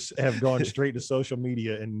four of us have gone straight to social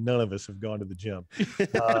media, and none of us have gone to the gym.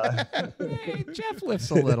 Jeff lifts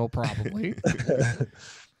a little, probably.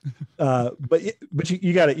 But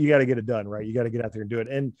you got to get it done, right? You got to get out there and do it.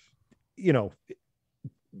 And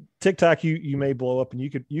TikTok, you may blow up, and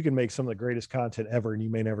you can make some of the greatest content ever, and you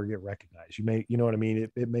may never get recognized. You know what I mean?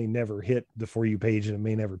 It may never hit the For You page, and it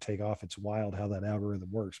may never take off. It's wild how that algorithm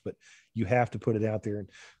works, but you have to put it out there. And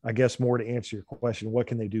I guess more to answer your question, what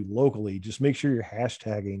can they do locally? Just make sure you're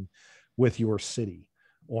hashtagging with your city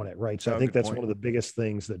on it, right? So I think that's one of the biggest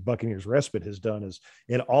things that Buccaneers Respite has done is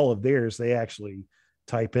in all of theirs, they actually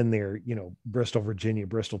type in there, Bristol, Virginia,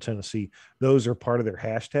 Bristol, Tennessee. Those are part of their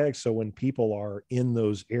hashtags. So when people are in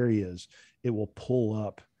those areas, it will pull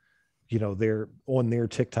up, they're on their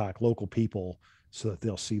TikTok, local people, so that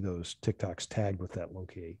they'll see those TikToks tagged with that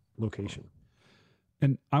location.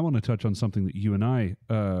 And I want to touch on something that you and I,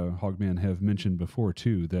 Hogman, have mentioned before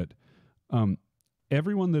too, that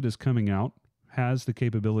everyone that is coming out has the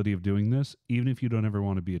capability of doing this, even if you don't ever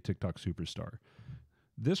want to be a TikTok superstar.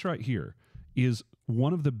 This right here is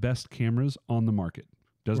one of the best cameras on the market.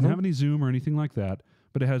 Doesn't have any zoom or anything like that,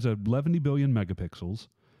 but it has 11 billion megapixels.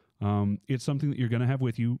 It's something that you're going to have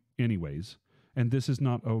with you anyways. And this is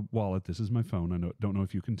not a wallet. This is my phone. I don't know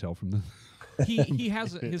if you can tell from the... He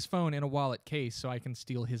has his phone in a wallet case, so I can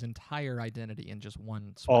steal his entire identity in just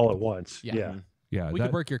one swipe. All at once. Yeah. Yeah, we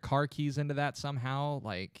could work your car keys into that somehow.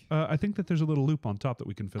 I think that there's a little loop on top that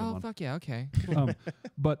we can fiddle on. Oh, fuck yeah. Okay.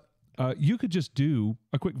 But you could just do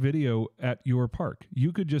a quick video at your park.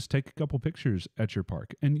 You could just take a couple pictures at your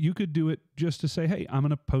park, and you could do it just to say, hey, I'm going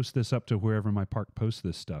to post this up to wherever my park posts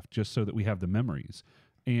this stuff, just so that we have the memories.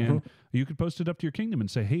 And you could post it up to your kingdom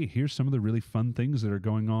and say, hey, here's some of the really fun things that are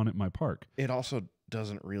going on at my park. It also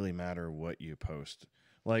doesn't really matter what you post.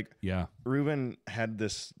 Yeah, Ruben had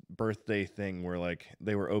this birthday thing where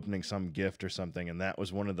they were opening some gift or something, and that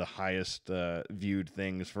was one of the highest viewed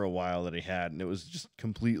things for a while that he had, and it was just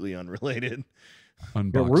completely unrelated.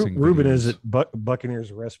 Unboxing. Ruben is at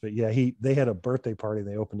Buccaneers Respite. Yeah, they had a birthday party. And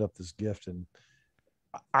they opened up this gift, and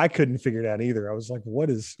I couldn't figure it out either. I was like, what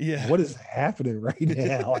is happening right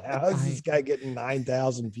now? How is this guy getting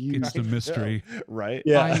 9,000 views? It's the mystery. Right?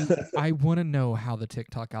 Yeah. I want to know how the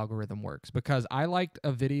TikTok algorithm works, because I liked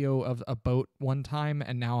a video of a boat one time,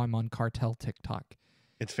 and now I'm on cartel TikTok.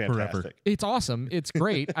 It's fantastic. Forever. It's awesome. It's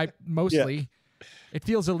great. It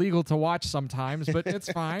feels illegal to watch sometimes, but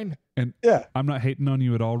it's fine. And I'm not hating on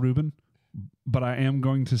you at all, Ruben, but I am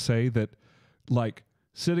going to say that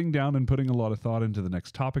sitting down and putting a lot of thought into the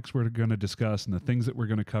next topics we're going to discuss and the things that we're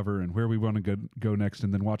going to cover and where we want to go next,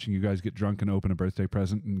 and then watching you guys get drunk and open a birthday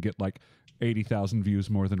present and get 80,000 views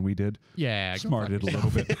more than we did. Yeah. Smarted a little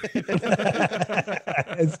bit.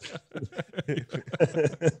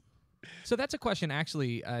 So that's a question,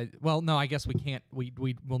 actually. Well, no, I guess we can't.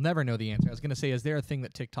 We'll never know the answer. I was going to say, is there a thing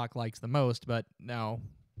that TikTok likes the most? But no.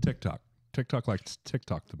 TikTok likes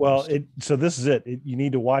TikTok the well, most. So this is it. You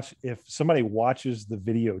need to watch. If somebody watches the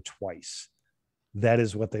video twice, that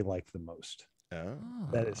is what they like the most. Oh.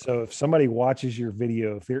 That is, so if somebody watches your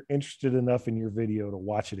video, if they're interested enough in your video to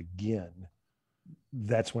watch it again,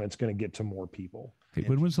 that's when it's going to get to more people. Hey,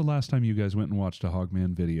 when was the last time you guys went and watched a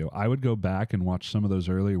Hogman video? I would go back and watch some of those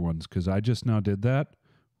earlier ones because I just now did that.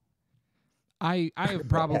 I have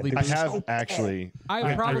probably I have actually.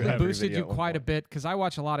 I've probably every boosted video you at one quite a point. bit because I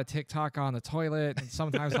watch a lot of TikTok on the toilet, and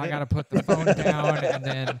sometimes I got to put the phone down, and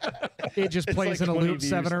then it just It's plays like in a 20 loop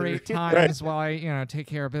views 7 or through. 8 times while I take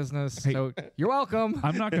care of business. Hey. So you're welcome.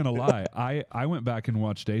 I'm not going to lie. I went back and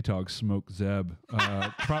watched Atog smoke Zeb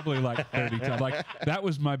probably like 30 times. Like that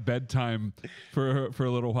was my bedtime for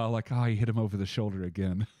a little while. Like, oh, he hit him over the shoulder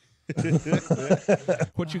again.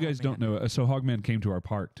 What you guys don't know, so Hogman came to our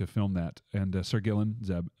park to film that, and Sir Gillen,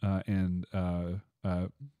 Zeb, and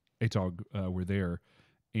Atog were there,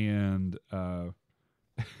 and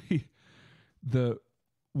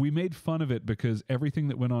we made fun of it because everything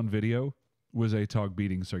that went on video was Atog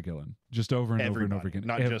beating Sir Gillen just over and over and over again.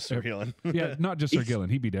 Not just Sir Gillen. Yeah, not just Sir Gillen.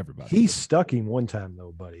 He beat everybody. He stuck him one time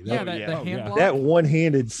though, buddy. Yeah, That, the hand block. that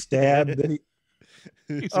one-handed stab. That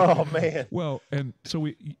he, oh man. Well, and so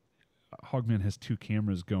Hogman has 2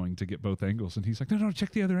 cameras going to get both angles, and he's like, no,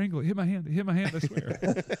 check the other angle. Hit my hand, I swear.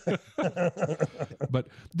 But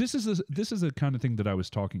this is the kind of thing that I was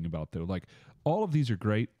talking about, though. Like, all of these are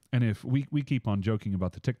great, and if we keep on joking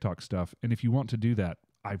about the TikTok stuff, and if you want to do that,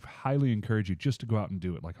 I highly encourage you just to go out and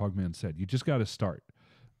do it. Like Hogman said, you just got to start.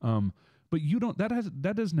 But you don't.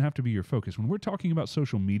 That doesn't have to be your focus. When we're talking about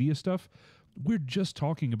social media stuff, we're just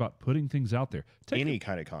talking about putting things out there. Any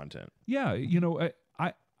kind of content. Yeah,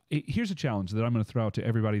 here's a challenge that I'm going to throw out to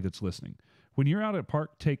everybody that's listening. When you're out at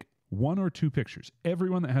park, take 1 or 2 pictures.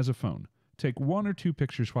 Everyone that has a phone, take 1 or 2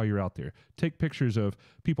 pictures while you're out there. Take pictures of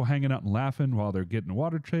people hanging out and laughing while they're getting a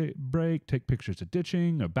water break. Take pictures of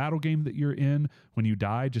ditching, a battle game that you're in. When you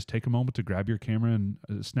die, just take a moment to grab your camera and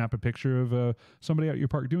snap a picture of somebody out your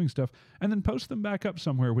park doing stuff, and then post them back up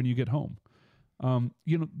somewhere when you get home.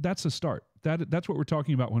 That's a start. That's what we're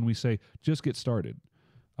talking about when we say just get started.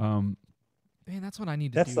 Man, that's what I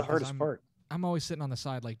need to do. That's the 'cause hardest part. I'm always sitting on the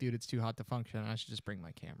side like, dude, it's too hot to function. I should just bring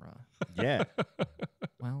my camera. Yeah.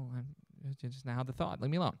 Well, it's just now the thought.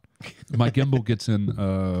 Leave me alone. My gimbal gets in.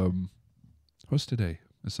 What's today?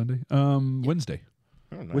 Is Sunday? Wednesday.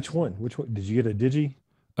 Oh, nice. Which one? Did you get a Digi?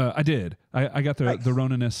 I did. I got the Nice. the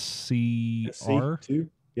Ronin SCR Two?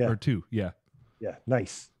 Yeah. or 2. Yeah. Yeah.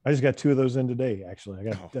 Nice. I just got 2 of those in today, actually. I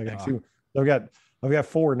got God. 2. I've got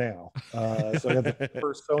 4 now. So I got the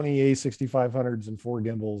first Sony A6500s and 4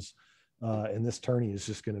 gimbals. And this tourney is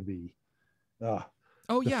just going to be. Oh,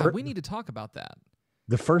 The yeah. fir- We need to talk about that.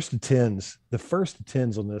 The first of 10s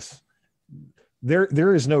on this.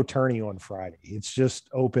 There is no tourney on Friday. It's just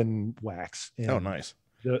open wax. And Oh, nice.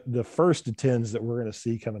 The first of 10s that we're going to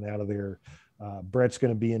see coming out of there. Brett's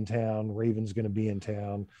going to be in town. Raven's going to be in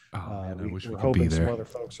town. Oh, man, I wish we we're could be hoping some there. other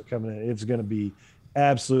folks are coming in. It's going to be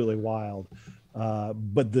absolutely wild.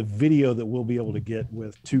 But the video that we'll be able to get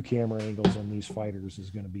with 2 camera angles on these fighters is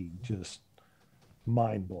going to be just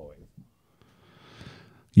mind blowing.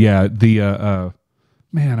 Yeah. The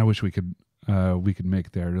man, I wish we could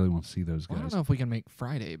make that. I really want to see those Well, I guys. don't know if we can make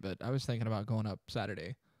Friday, but I was thinking about going up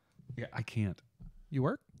Saturday. Yeah, I can't. You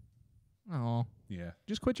work? Oh, Yeah.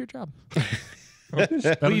 just quit your job. That'll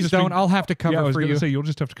Please just don't. be- I'll have to cover yeah, I was for gonna you. say you'll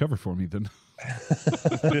just have to cover for me then.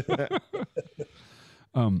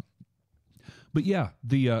 But yeah,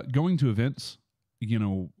 the going to events,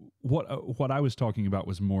 what I was talking about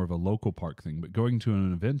was more of a local park thing, but going to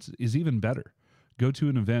an event is even better. Go to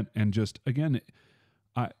an event and just, again, it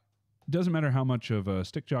doesn't matter how much of a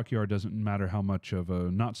stick jock you are, doesn't matter how much of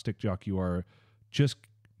a not stick jock you are, just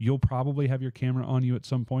you'll probably have your camera on you at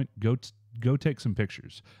some point. Go take some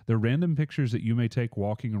pictures. The random pictures that you may take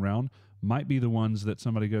walking around might be the ones that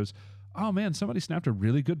somebody goes, oh man, somebody snapped a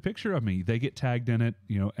really good picture of me. They get tagged in it,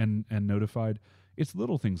 and notified. It's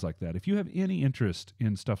little things like that. If you have any interest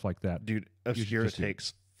in stuff like that, Dude, you should Obscura just do it.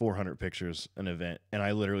 takes 400 pictures an event, and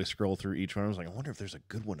I literally scroll through each one. I was like, I wonder if there's a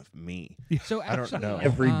good one of me. So I don't actually, know.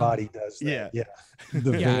 Everybody does that. Yeah.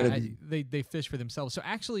 The Yeah, vanity. they fish for themselves. So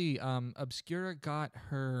actually, Obscura got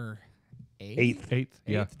her Eighth. eighth,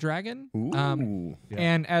 yeah. dragon. Ooh. Yeah.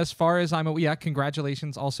 And as far as I'm aware,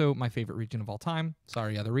 congratulations. Also, my favorite region of all time.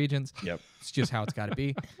 Sorry, other regions. Yep. It's just how it's got to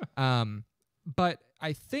be. But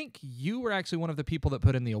I think you were actually one of the people that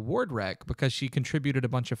put in the award rec because she contributed a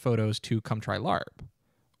bunch of photos to ComeTryLarp,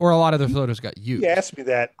 or a lot of the photos got used. You asked me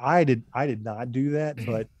that. I did not do that,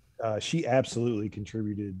 but she absolutely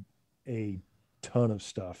contributed a ton of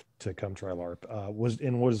stuff to ComeTryLarp.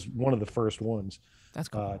 Was one of the first ones That's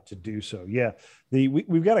cool. to do so. Yeah,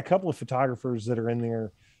 we've got a couple of photographers that are in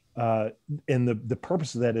there And the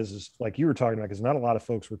purpose of that is like you were talking about, because not a lot of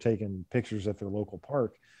folks were taking pictures at their local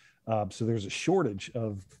park. So there's a shortage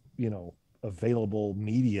of, available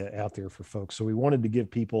media out there for folks. So we wanted to give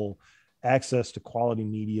people access to quality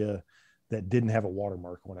media that didn't have a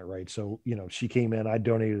watermark on it. Right. So, she came in, I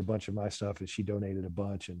donated a bunch of my stuff and she donated a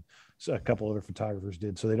bunch, and so a couple other photographers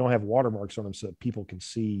did. So they don't have watermarks on them so that people can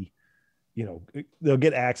see, they'll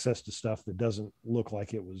get access to stuff that doesn't look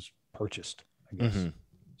like it was purchased, I guess,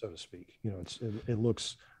 so to speak. It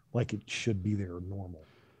looks like it should be there normal.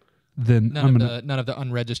 Then none of the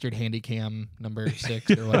unregistered handycam number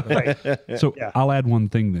 6 or whatever. Right. So I'll add one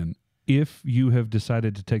thing then. If you have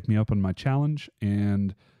decided to take me up on my challenge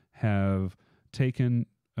and have taken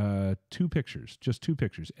 2 pictures, just 2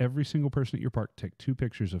 pictures, every single person at your park take 2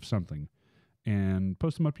 pictures of something and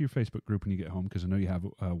post them up to your Facebook group when you get home, because I know you have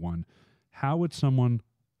one. How would someone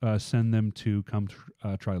send them to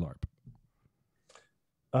ComeTryLarp?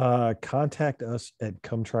 Contact us at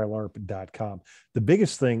ComeTryLarp.com. The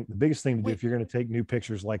biggest thing to do if you're going to take new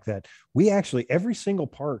pictures like that, we actually, every single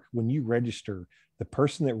park, when you register, the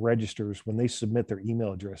person that registers, when they submit their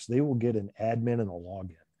email address, they will get an admin and a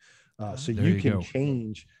login. So you can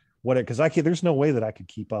change because there's no way that I could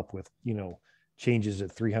keep up with, changes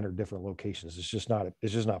at 300 different locations. It's just not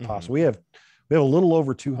possible. We have a little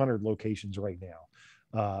over 200 locations right now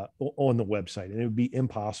on the website, and it would be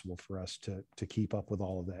impossible for us to keep up with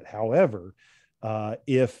all of that. However,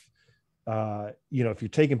 if you're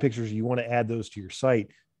taking pictures, you want to add those to your site,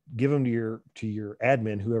 give them to your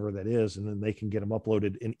admin, whoever that is, and then they can get them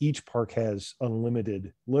uploaded. And each park has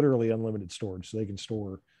literally unlimited storage, so they can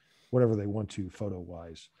store whatever they want to photo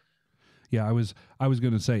wise. Yeah, I was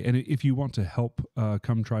going to say, and if you want to help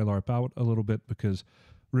ComeTryLarp out a little bit, because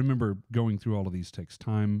remember, going through all of these takes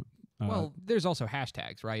time. Well, there's also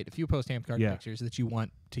hashtags, right? If you post AmpGuard pictures that you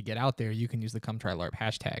want to get out there, you can use the ComeTryLarp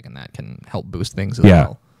hashtag, and that can help boost things as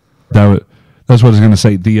well. That's what I was going to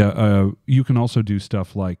say. You can also do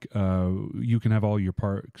stuff like you can have all your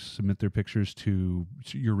parks submit their pictures to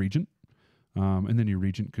your regent, and then your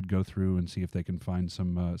regent could go through and see if they can find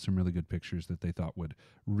some really good pictures that they thought would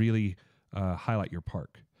really highlight your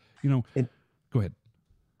park. Go ahead.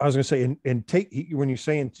 I was going to say, and take, when you're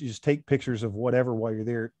saying just take pictures of whatever while you're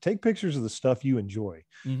there, take pictures of the stuff you enjoy,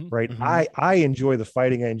 right? I enjoy the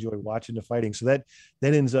fighting. I enjoy watching the fighting. So that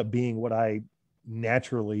ends up being what I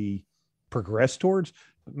naturally progress towards.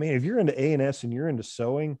 But man, if you're into A&S and you're into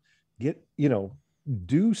sewing,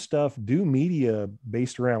 do media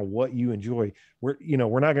based around what you enjoy.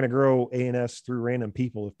 We're not going to grow A&S through random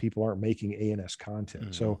people if people aren't making A&S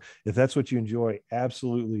content. So if that's what you enjoy,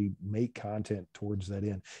 absolutely make content towards that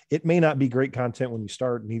end. It may not be great content when you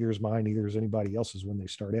start, neither is mine, neither is anybody else's when they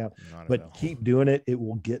start out, but keep doing it. It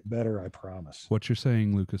will get better. I promise. What you're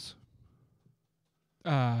saying, Lucas?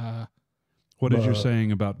 What is your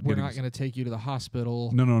saying about we're not going to take you to the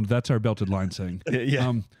hospital? No, that's our belted line saying.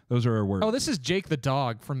 Those are our words. Oh, this is Jake the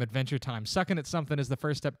dog from Adventure Time. Sucking at something is the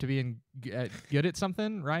first step to being good at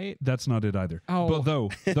something, right? That's not it either. Oh. But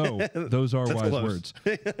though those are wise close. words.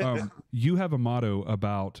 You have a motto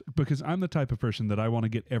about, because I'm the type of person that I want to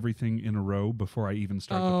get everything in a row before I even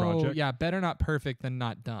start the project. Oh, yeah, better not perfect than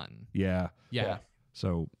not done. Yeah.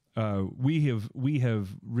 So we have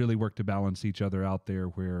really worked to balance each other out there,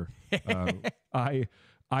 where I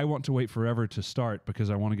want to wait forever to start because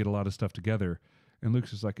I want to get a lot of stuff together, and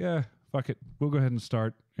Luke's is like, fuck it, we'll go ahead and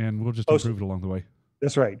start, and we'll just improve it along the way.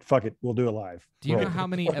 That's right. Fuck it, we'll do it live. Do you know how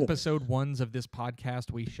many episode 1s of this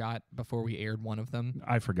podcast we shot before we aired one of them?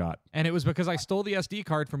 I forgot, and it was because I stole the SD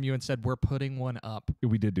card from you and said we're putting one up.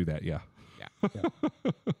 We did do that, yeah.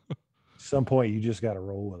 Some point you just got to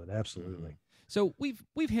roll with it. Absolutely. So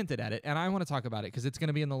we've hinted at it, and I want to talk about it because it's going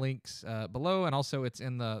to be in the links below, and also it's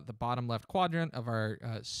in the bottom left quadrant of our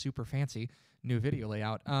super fancy new video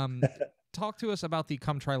layout. Talk to us about the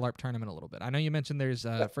ComeTryLarp tournament a little bit. I know you mentioned there's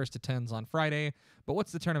first to 10s on Friday, but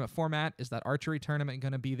what's the tournament format? Is that archery tournament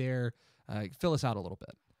going to be there? Fill us out a little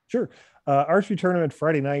bit. Sure. Archery tournament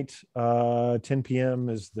Friday night, 10 p.m.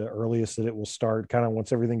 is the earliest that it will start, kind of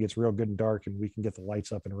once everything gets real good and dark and we can get the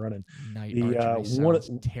lights up and running. Night archery sounds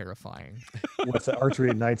terrifying. What's the archery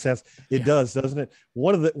at night sounds? It does, doesn't it?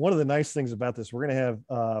 One of the nice things about this, we're going to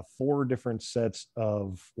have 4 different sets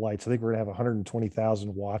of lights. I think we're going to have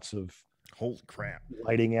 120,000 watts of holy crap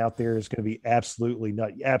lighting out there. Is going to be absolutely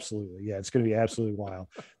nuts. Absolutely. Yeah. It's going to be absolutely wild.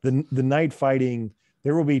 The night fighting,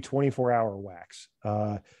 there will be 24-hour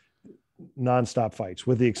WAKs. Nonstop fights,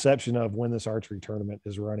 with the exception of when this archery tournament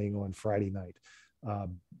is running on Friday night.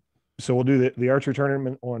 So we'll do the archery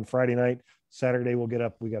tournament on Friday night. Saturday we'll get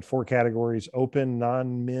up. We got 4 categories: open,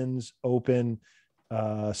 non-men's, open,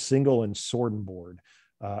 single, and sword and board.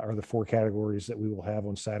 are the 4 categories that we will have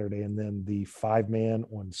on Saturday, and then the 5-man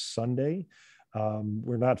on Sunday.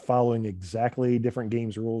 We're not following exactly different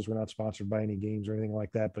games rules. We're not sponsored by any games or anything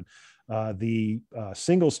like that, but the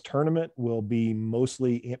singles tournament will be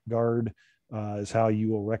mostly Amp Guard is how you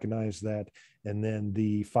will recognize that. And then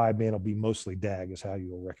the 5-man will be mostly DAG is how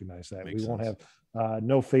you will recognize that. Makes we won't sense. have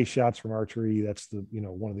no face shots from archery. That's the,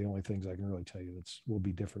 one of the only things I can really tell you that's will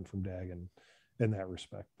be different from DAG in that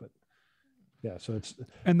respect. But yeah, so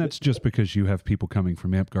and that's just because you have people coming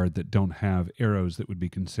from AmpGuard that don't have arrows that would be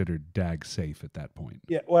considered DAG safe at that point.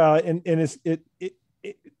 Yeah, well, and it's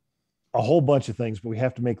a whole bunch of things, but we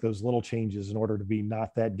have to make those little changes in order to be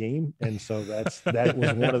not that game. And so that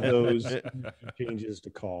was one of those changes to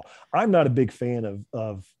call. I'm not a big fan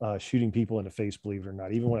of shooting people in the face, believe it or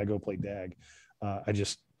not. Even when I go play DAG, I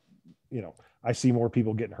just, I see more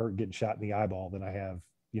people getting hurt, getting shot in the eyeball than I have,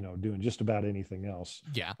 doing just about anything else.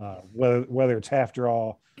 Yeah. Whether it's half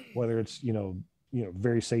draw, whether it's,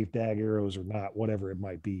 very safe DAG arrows or not, whatever it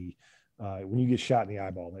might be. When you get shot in the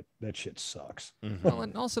eyeball, that shit sucks. Mm-hmm. Well,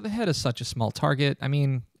 and also the head is such a small target. I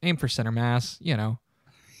mean, aim for center mass, Yeah.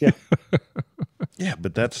 Yeah,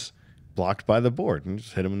 but that's blocked by the board and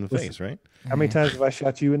just hit him in the face, right? How many times have I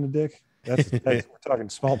shot you in the dick? That's we're talking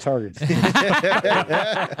small targets. He's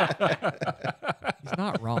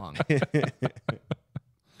not wrong.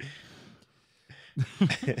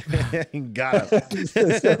 Got him.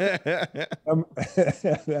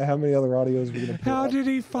 How many other audios are we going to How did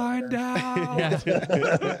he find out?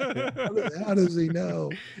 How does he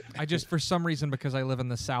know? I just, for some reason, because I live in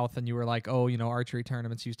the South and you were like, oh, archery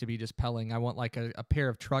tournaments used to be just pelling. I want like a pair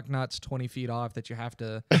of truck nuts 20 feet off that you have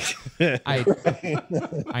to.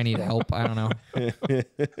 I need help. I don't know.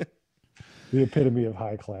 The epitome of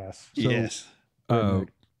high class. So, Yes.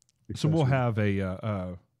 So we'll have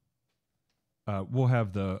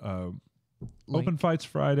the open fights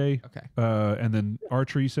Friday. Okay. And then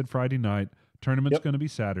archery, you said Friday night. Tournament's Yep. going to be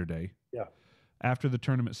Saturday. Yeah. After the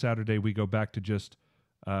tournament Saturday, we go back to just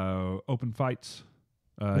open fights,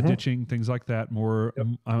 Mhm. ditching, things like that. More, Yep.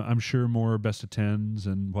 I'm sure more best of tens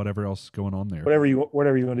and whatever else is going on there. whatever you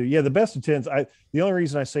want to do. Yeah, the best of tens. The only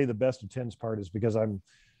reason I say the best of tens part is because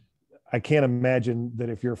I can't imagine that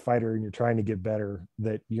if you're a fighter and you're trying to get better,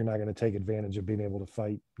 that you're not going to take advantage of being able to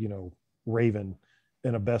fight, Raven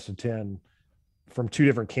in a best of 10 from 2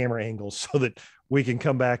 different camera angles so that we can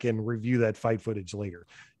come back and review that fight footage later.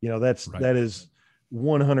 Right. That is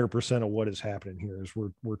 100% of what is happening here is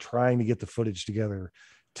we're trying to get the footage together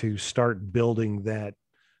to start building that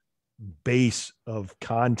base of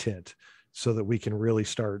content so that we can really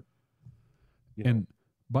start. And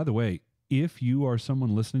by the way, if you are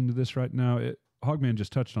someone listening to this right now, Hogman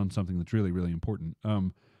just touched on something that's really, really important.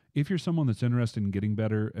 If you're someone that's interested in getting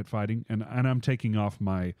better at fighting, and I'm taking off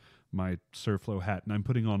my Surflow hat and I'm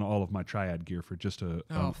putting on all of my triad gear for just a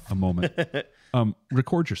moment.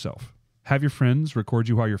 Record yourself. Have your friends record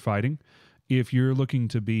you while you're fighting. If you're looking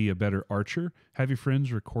to be a better archer, have your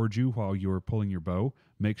friends record you while you're pulling your bow.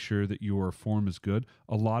 Make sure that your form is good.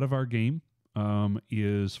 A lot of our game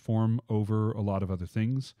is form over a lot of other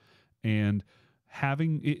things. And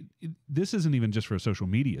having it, this isn't even just for a social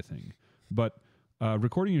media thing, but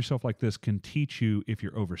recording yourself like this can teach you if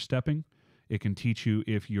you're overstepping. It can teach you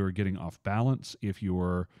if you're getting off balance, if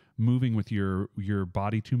you're moving with your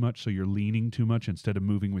body too much, so you're leaning too much instead of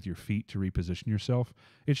moving with your feet to reposition yourself.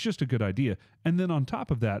 It's just a good idea. And then on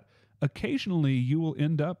top of that, occasionally you will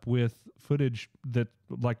end up with footage that,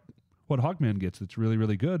 like what Hogman gets, that's really,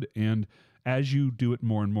 really good. And as you do it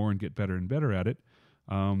more and more and get better and better at it,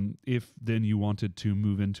 if then you wanted to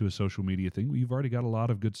move into a social media thing, well, you've already got a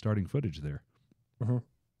lot of good starting footage there. Mm-hmm.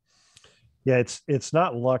 Yeah, it's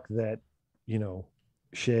not luck that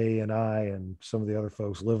Shay and I and some of the other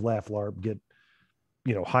folks Live Laugh LARP get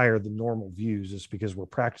higher than normal views. It's because we're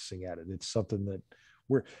practicing at it. It's something that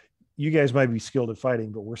you guys might be skilled at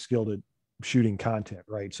fighting, but we're skilled at shooting content,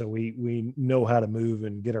 right? So we know how to move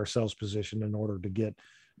and get ourselves positioned in order to get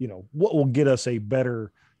what will get us a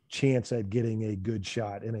better chance at getting a good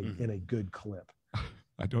shot in a good clip.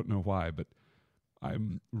 I don't know why, but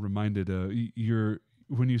I'm reminded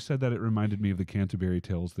when you said that, it reminded me of the Canterbury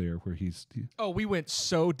Tales there, where Oh, we went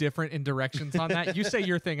so different in directions on that. You say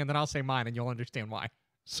your thing, and then I'll say mine, and you'll understand why.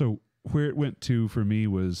 So where it went to for me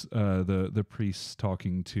was the priests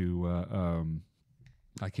talking to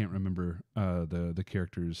I can't remember the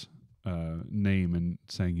character's name, and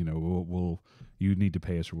saying, we'll you need to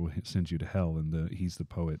pay us or we'll send you to hell. And he's the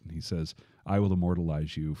poet, and he says, "I will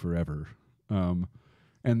immortalize you forever."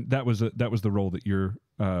 And that was the role that you're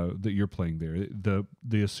playing there.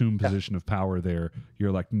 The assumed position of power there.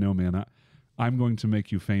 You're like, no, man, I'm going to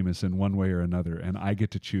make you famous in one way or another, and I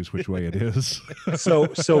get to choose which way it is. So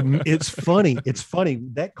it's funny. It's funny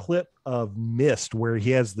that clip of Mist where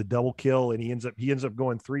he has the double kill and he ends up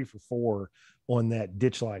going 3 for 4 on that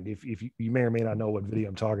ditch line. If you may or may not know what video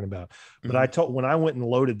I'm talking about, but when I went and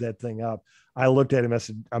loaded that thing up, I looked at him. I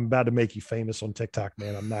said, "I'm about to make you famous on TikTok,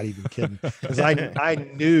 man. I'm not even kidding." Because I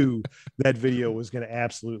knew that video was going to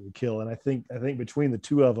absolutely kill. And I think between the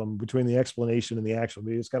two of them, between the explanation and the actual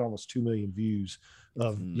video, it's got almost 2 million views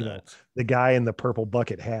of the guy in the purple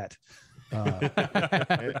bucket hat.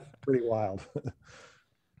 Pretty wild.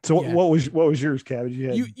 So what was yours, Cabbage?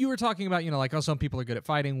 You were talking about, like, some people are good at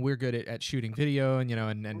fighting. We're good at shooting video, and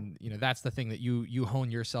and that's the thing that you hone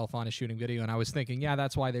yourself on, is shooting video. And I was thinking,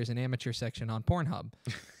 that's why there's an amateur section on Pornhub.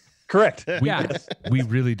 Correct. We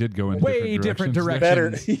really did go in way different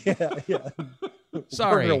directions. Better. Yeah.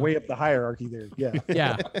 Sorry, we're way up the hierarchy there.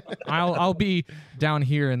 Yeah. I'll be down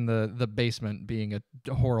here in the basement being a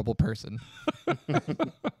horrible person.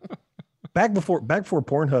 Back before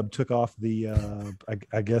Pornhub took off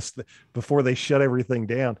I guess before they shut everything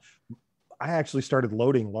down, I actually started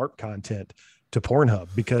loading LARP content to Pornhub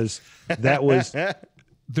because that was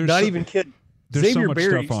even kidding. There's Xavier so much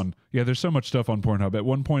Berry's, stuff on. Yeah, there's so much stuff on Pornhub. At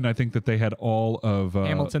one point, I think that they had all of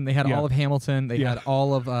Hamilton. They had all of Hamilton. They had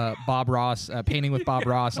all of Bob Ross, painting with Bob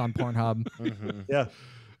Ross on Pornhub. Yeah.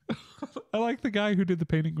 I like the guy who did the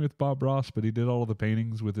painting with Bob Ross, but he did all of the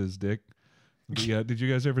paintings with his dick. Yeah, did you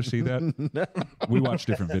guys ever see that? No. We watched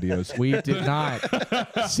different videos. We did not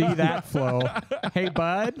see that flow. Hey,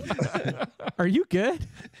 bud, are you good?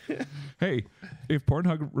 Hey, if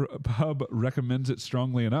Pornhub recommends it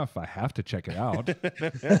strongly enough, I have to check it out.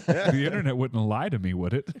 The internet wouldn't lie to me,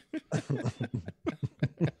 would it?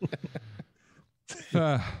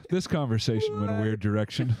 This conversation went a weird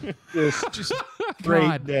direction. Just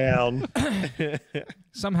straight down.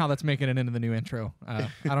 Somehow that's making it into the new intro. I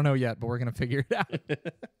don't know yet, but we're gonna figure it out.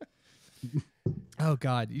 Oh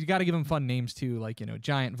God, you got to give them fun names too, like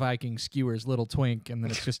Giant Viking, Skewers, Little Twink, and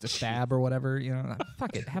then it's just a stab or whatever.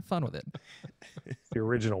 Fuck it, have fun with it. The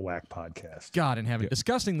original WAK podcast. God in heaven,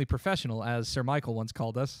 disgustingly professional, as Sir Michael once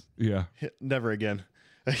called us. Yeah, never again.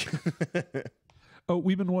 Oh,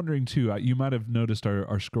 we've been wondering too. You might have noticed our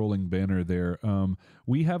scrolling banner there.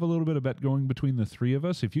 We have a little bit of bet going between the three of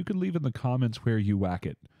us. If you could leave in the comments where you whack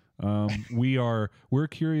it, we're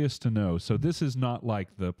curious to know. So this is not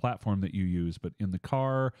like the platform that you use, but in the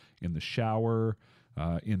car, in the shower,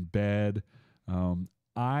 in bed.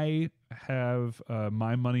 I have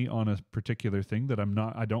my money on a particular thing that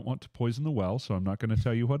I don't want to poison the well, so I'm not going to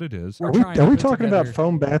tell you what it is. Are we talking about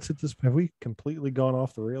foam bats at this? Have we completely gone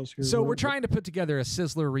off the rails here? So we're trying to put together a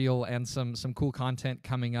sizzler reel and some cool content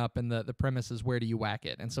coming up, and the premise is, where do you whack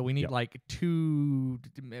it? And so we need like 2,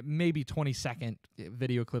 maybe 20-second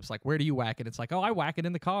video clips, like, where do you whack it? It's like, oh, I whack it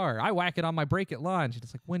in the car. I whack it on my break at lunch. And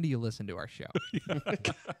it's like, when do you listen to our show?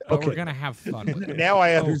 But we're going to have fun with it. Now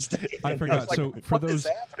I understand. I forgot. Like, so for those...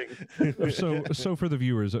 happening? So for the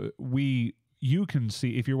viewers, you can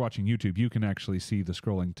see, if you're watching YouTube, you can actually see the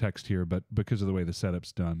scrolling text here, but because of the way the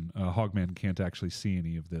setup's done, Hogman can't actually see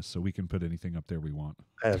any of this, so we can put anything up there we want.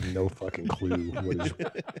 I have no fucking clue.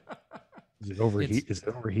 Is it over here? Is it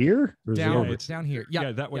over here? Or it's down here.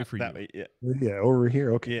 Yeah, that way for you. Way, yeah, over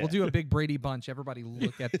here. Okay. We'll do a big Brady Bunch. Everybody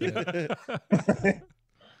look at the...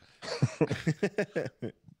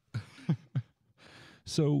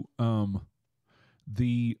 So,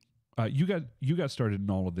 you got started in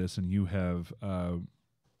all of this, and you have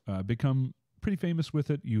become pretty famous with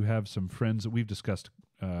it. You have some friends that we've discussed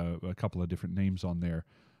a couple of different names on there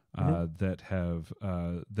that have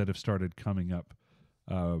started coming up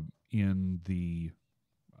in the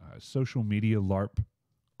social media LARP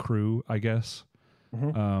crew, I guess,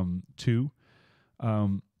 too.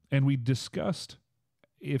 And we discussed,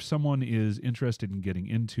 if someone is interested in getting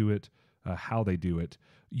into it, how they do it.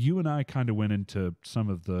 You and I kind of went into some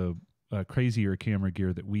of the crazier camera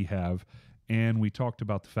gear that we have, and we talked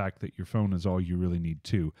about the fact that your phone is all you really need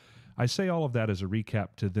too. I say all of that as a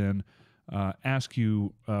recap to then ask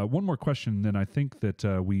you one more question, then I think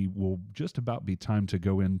that we will just about be time to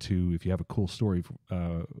go into, if you have a cool story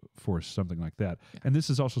for something like that. And this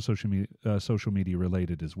is also social media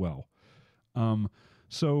related as well.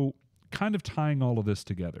 So kind of tying all of this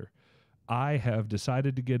together, I have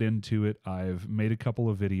decided to get into it. I've made a couple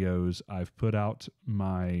of videos. I've put out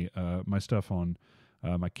my my stuff on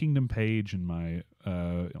my Kingdom page and my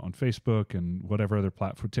on Facebook and whatever other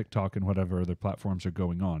platform, TikTok and whatever other platforms are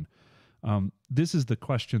going on. This is the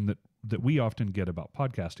question that we often get about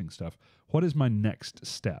podcasting stuff. What is my next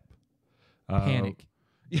step? Panic.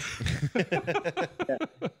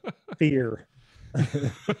 Fear.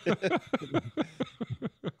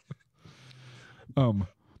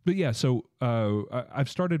 But yeah, so I've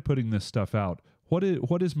started putting this stuff out. What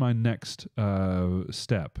is my next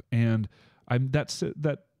step? And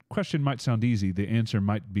that question might sound easy. The answer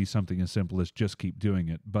might be something as simple as just keep doing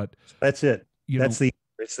it. But that's it.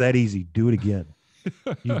 It's that easy. Do it again.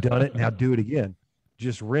 You've done it. Now do it again.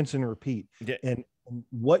 Just rinse and repeat. Yeah. And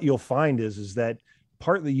what you'll find is that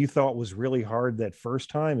part that you thought was really hard that first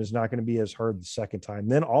time is not going to be as hard the second time.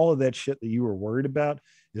 Then all of that shit that you were worried about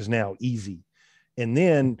is now easy. And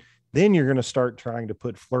then you're going to start trying to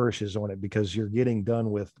put flourishes on it because you're getting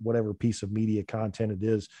done with whatever piece of media content it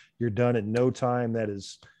is. You're done in no time. That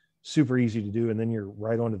is super easy to do. And then you're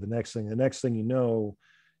right on to the next thing. The next thing you know,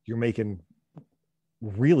 you're making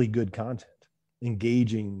really good content,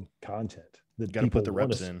 engaging content that got to put the people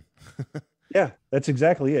reps in. Yeah, that's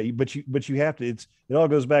exactly it. But you have to, it all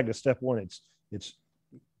goes back to step one. It's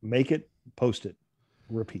make it, post it,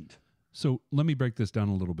 repeat. So let me break this down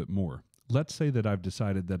a little bit more. Let's say that I've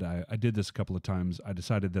decided that I did this a couple of times. I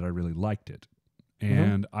decided that I really liked it.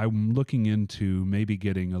 And I'm looking into maybe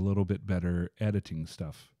getting a little bit better editing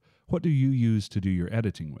stuff. What do you use to do your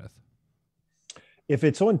editing with? If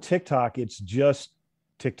it's on TikTok, it's just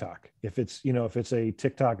TikTok. If it's a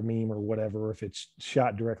TikTok meme or whatever, or if it's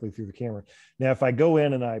shot directly through the camera. Now, if I go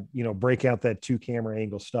in and I, break out that 2 camera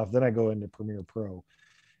angle stuff, then I go into Premiere Pro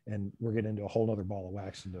and we're getting into a whole nother ball of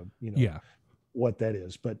wax into, what that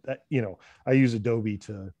is. But I use Adobe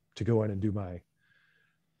to go in and do my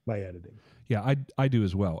editing. Yeah, I do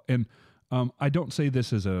as well. And I don't say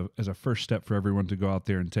this as a first step for everyone to go out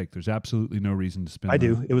there and take. There's absolutely no reason to spend. I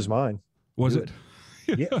do. It was mine. Was it?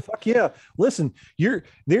 Yeah, fuck yeah. Listen,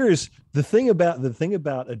 there's the thing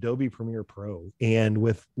about Adobe Premiere Pro and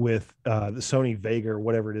with the Sony Vega or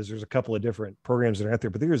whatever it is, there's a couple of different programs that are out there,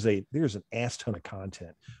 but there's an ass ton of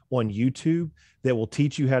content on YouTube that will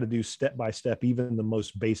teach you how to do step by step, even the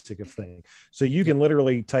most basic of things. So you can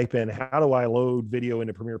literally type in, how do I load video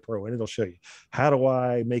into Premiere Pro? And it'll show you, how do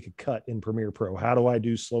I make a cut in Premiere Pro? How do I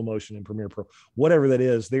do slow motion in Premiere Pro? Whatever that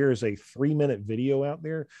is, there is a 3-minute video out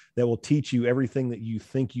there that will teach you everything that you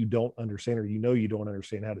think you don't understand, or you don't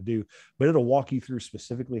understand how to do, but it'll walk you through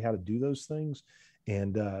specifically how to do those things.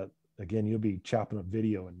 And again, you'll be chopping up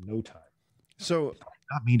video in no time. So,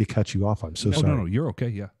 not mean to cut you off. I'm so sorry. No, you're okay.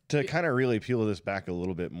 Yeah. To kind of really peel this back a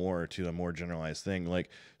little bit more to a more generalized thing, like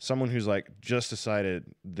someone who's like just decided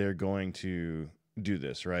they're going to do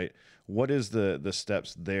this, right? What is the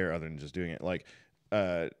steps there other than just doing it? Like,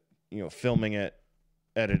 filming it,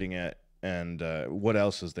 editing it, and what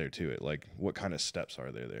else is there to it? Like, what kind of steps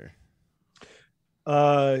are there?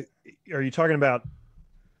 Are you talking about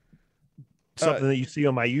something that you see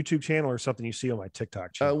on my YouTube channel or something you see on my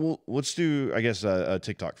TikTok channel? Well, let's do, I guess, a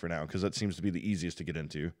TikTok for now, because that seems to be the easiest to get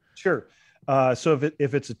into. Sure. So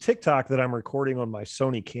if it's a TikTok that I'm recording on my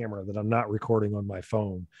Sony camera that I'm not recording on my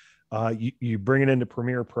phone, you bring it into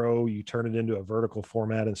Premiere Pro, you turn it into a vertical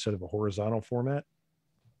format instead of a horizontal format,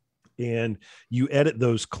 and you edit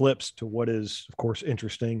those clips to what is, of course,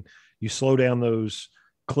 interesting. You slow down those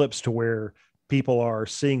clips to where people are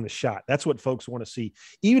seeing the shot. That's what folks want to see.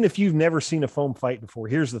 Even if you've never seen a foam fight before,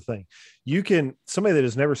 here's the thing. Somebody that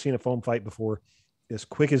has never seen a foam fight before, as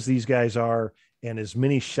quick as these guys are and as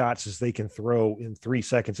many shots as they can throw in 3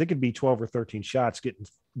 seconds, it could be 12 or 13 shots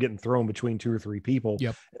getting thrown between 2 or 3 people in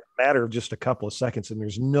a matter of just a couple of seconds. And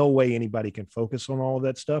there's no way anybody can focus on all of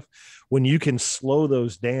that stuff. When you can slow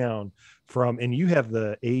those down and you have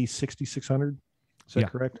the A6600, is that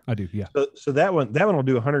correct? I do. Yeah. So that one will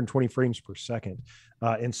do 120 frames per second.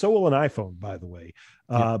 And so will an iPhone, by the way.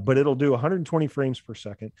 But it'll do 120 frames per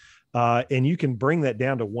second. And you can bring that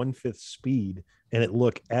down to 1/5 speed and it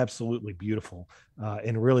look absolutely beautiful,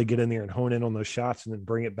 and really get in there and hone in on those shots and then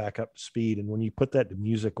bring it back up to speed. And when you put that to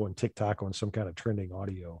music on TikTok on some kind of trending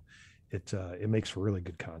audio, it makes for really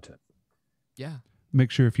good content. Yeah.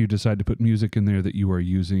 Make sure if you decide to put music in there that you are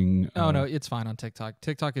using. Oh, no, it's fine on TikTok.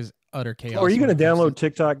 TikTok is utter chaos. Oh, are you going to download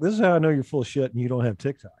TikTok? This is how I know you're full of shit and you don't have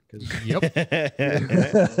TikTok. Yep.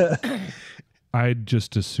 I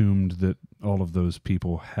just assumed that all of those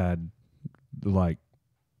people had like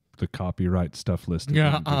the copyright stuff listed.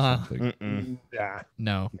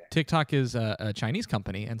 No, TikTok is a Chinese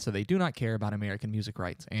company, and so they do not care about American music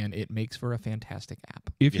rights, and it makes for a fantastic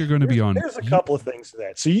app. If you're going to be on, there's a couple of things to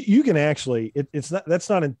that. So you can actually,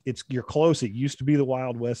 you're close. It used to be the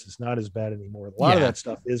Wild West. It's not as bad anymore. A lot of that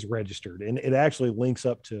stuff is registered, and it actually links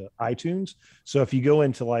up to iTunes. So if you go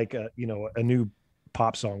into like a new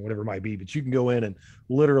pop song, whatever it might be, but you can go in and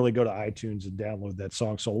literally go to iTunes and download that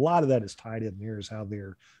song. So a lot of that is tied in there is how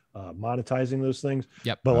they're monetizing those things.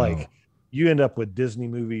 Yep. But you end up with Disney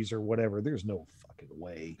movies or whatever. There's no fucking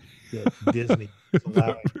way that Disney is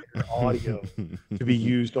allowing their audio to be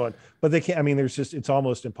used on, but they can't. I mean, it's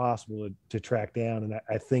almost impossible to track down. And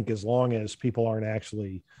I think as long as people aren't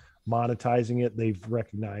actually monetizing it, they've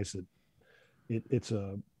recognized that it's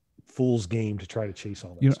a fool's game to try to chase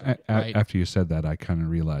all that stuff. After you said that, I kind of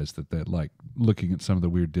realized that like looking at some of the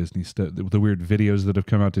weird Disney stuff, the weird videos that have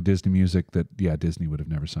come out to Disney music, that Disney would have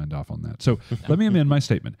never signed off on that. So let me amend my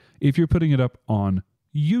statement. If you're putting it up on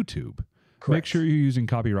YouTube, make sure you're using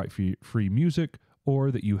copyright free music, or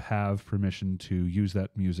that you have permission to use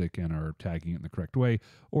that music and are tagging it in the correct way,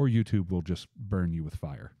 or YouTube will just burn you with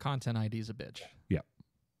fire. Content ID is a bitch. Yeah.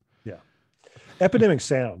 Epidemic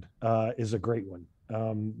Sound is a great one.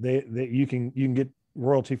 You can get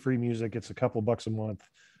royalty free music. It's a couple bucks a month,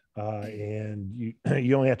 and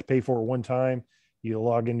you only have to pay for it one time. You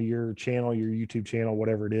log into your channel, your YouTube channel,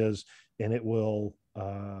 whatever it is, and it will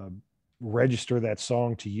register that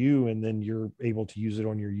song to you, and then you're able to use it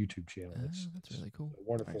on your YouTube channel. That's really cool.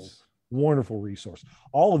 Wonderful, wonderful resource.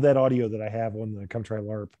 All of that audio that I have on the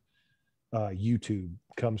ComeTryLarp YouTube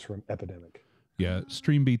comes from Epidemic. Yeah,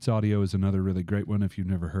 Stream Beats Audio is another really great one. If you've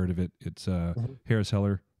never heard of it, it's Harris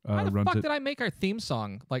Heller Why the runs fuck it. did I make our theme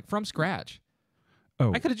song like from scratch?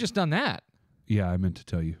 Oh, I could have just done that. Yeah, I meant to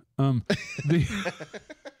tell you.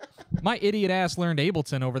 My idiot ass learned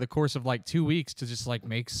Ableton over the course of like 2 weeks to just like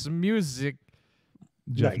make some music.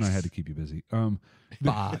 Jeff and I had to keep you busy.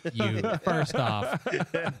 Fuck you. First off.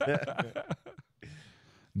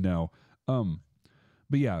 No.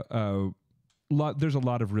 But yeah, there's a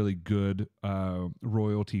lot of really good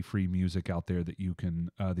royalty-free music out there that you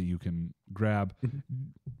can grab.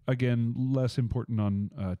 Again, less important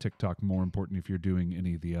on TikTok, more important if you're doing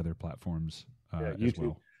any of the other platforms as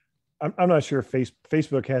well. I'm not sure if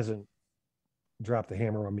Facebook hasn't dropped the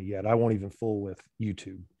hammer on me yet. I won't even fool with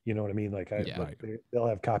YouTube. You know what I mean? Like, they'll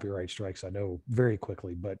have copyright strikes, I know, very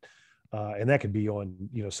quickly, but and that could be on,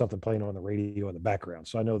 something playing on the radio in the background.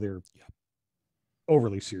 So I know they're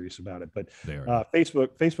overly serious about it, but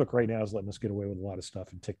Facebook right now is letting us get away with a lot of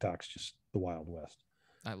stuff, and TikTok's just the Wild West.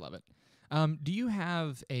 I love it. Do you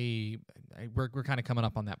have we're kind of coming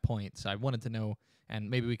up on that point, so I wanted to know, and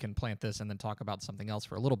maybe we can plant this and then talk about something else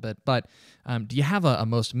for a little bit, but do you have a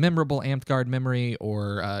most memorable Amped Guard memory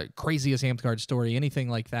or craziest Amped Guard story, anything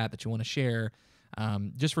like that you want to share,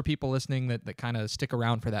 just for people listening that kind of stick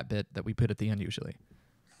around for that bit that we put at the end usually?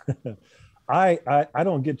 I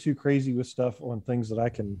don't get too crazy with stuff on things that I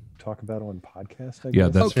can talk about on podcast. I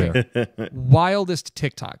guess. That's fair. Wildest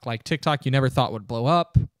TikTok, like TikTok you never thought would blow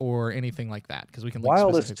up or anything like that, because we can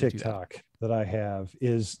wildest TikTok that I have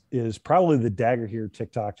is probably the Dagger Here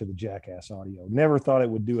TikTok to the Jackass audio. Never thought it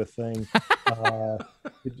would do a thing.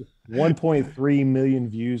 1.3 million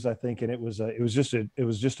views, I think, and it was just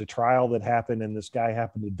a trial that happened, and this guy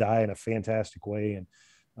happened to die in a fantastic way, and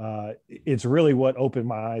it's really what opened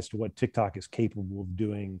my eyes to what TikTok is capable of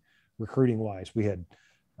doing recruiting wise. We had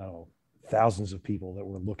thousands of people that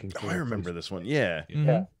were looking for I remember this one. Yeah.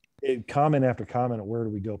 Comment after comment of where do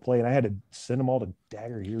we go play, and I had to send them all to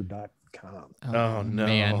daggerhere.com. Oh no.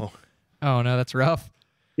 Man. Oh no, that's rough.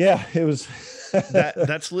 Yeah, it was.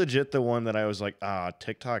 That's legit the one that I was like,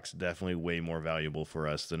 TikTok's definitely way more valuable for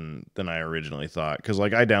us than I originally thought. Because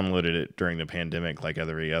like I downloaded it during the pandemic, like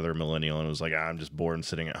every other millennial, and was like, I'm just bored and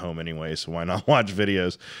sitting at home anyway, so why not watch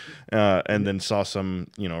videos? And then saw some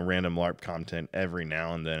random LARP content every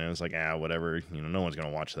now and then, and it was like, whatever, no one's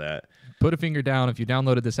gonna watch that. Put a finger down if you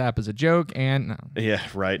downloaded this app as a joke, and no. Yeah,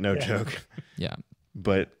 right, no joke. Yeah.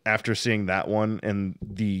 But after seeing that one and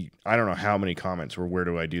I don't know how many comments were, where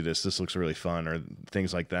do I do this? This looks really fun, or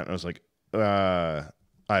things like that. And I was like,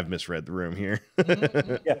 I've misread the room here.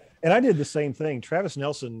 Yeah. And I did the same thing. Travis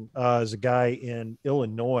Nelson is a guy in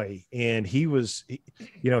Illinois, and he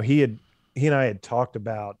and I had talked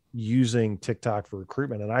about using TikTok for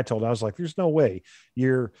recruitment. And I was like, there's no way.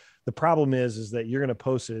 The problem is that you're going to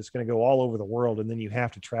post it. It's going to go all over the world. And then you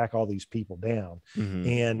have to track all these people down.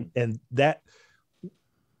 Mm-hmm. And that,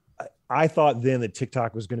 I thought then that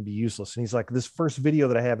TikTok was going to be useless. And he's like, this first video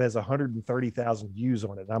that I have has 130,000 views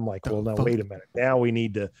on it. And I'm like, well, no, wait a minute. Now we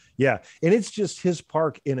need to, And it's just his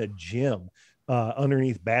park in a gym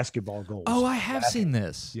underneath basketball goals. Oh, I have seen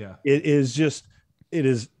this. Yeah. It is,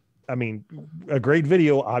 I mean, a great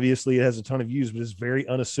video. Obviously it has a ton of views, but it's very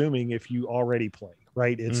unassuming if you already play,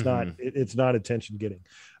 right? It's not attention getting,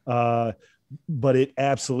 but it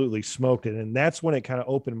absolutely smoked it. And that's when it kind of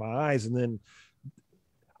opened my eyes. And then,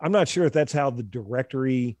 I'm not sure if that's how the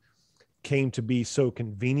directory came to be so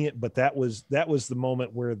convenient, but that was the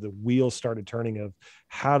moment where the wheels started turning of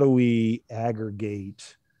how do we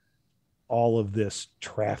aggregate all of this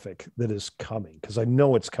traffic that is coming, because I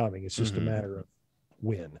know it's coming. It's just a matter of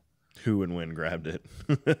when. Who and when grabbed it.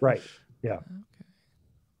 Right. Yeah. Okay.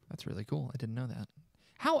 That's really cool. I didn't know that.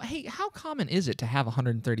 How common is it to have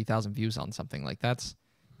 130,000 views on something like that's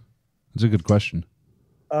a good question.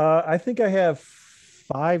 I think I have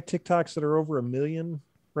 5 TikToks that are over 1 million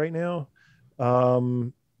right now.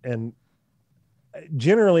 And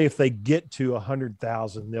generally if they get to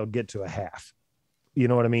 100,000, they'll get to a half. You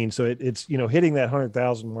know what I mean? So it's, you know, hitting that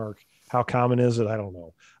 100,000 mark. How common is it? I don't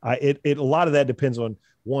know. A lot of that depends on,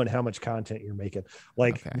 one, how much content you're making.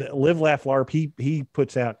 Like Live, Laugh, LARP, he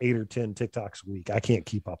puts out 8 or 10 TikToks a week. I can't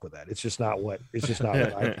keep up with that. It's just not what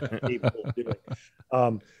I'm capable of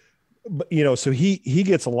doing. But you know, so he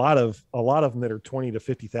gets a lot of them that are 20 to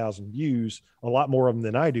 50,000 views, a lot more of them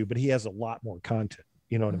than I do, but he has a lot more content.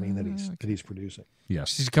 You know what I mean? That he's producing.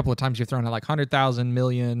 Yes. Just a couple of times you're throwing out like 100,000,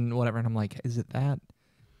 million, whatever, and I'm like, is it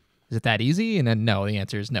that easy? And then no, the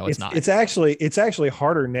answer is no, it's not. It's actually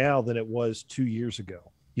harder now than it was 2 years ago.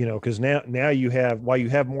 You know, because now you have, while you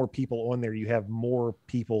have more people on there, you have more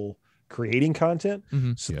people creating content.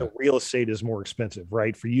 So the real estate is more expensive,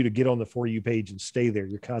 right? For you to get on the For You page and stay there,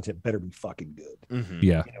 your content better be fucking good.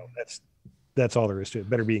 Yeah. You know, that's all there is to it.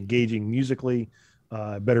 Better be engaging musically,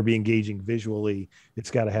 better be engaging visually. It's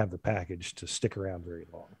got to have the package to stick around very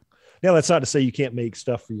long. Now, that's not to say you can't make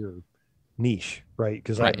stuff for your niche, right?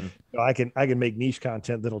 Because I can make niche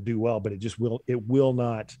content that'll do well, but it will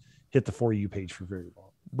not hit the For You page for very long.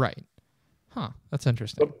 Right. Huh. That's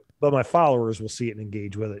interesting. But my followers will see it and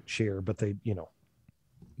engage with it, share, but they, you know.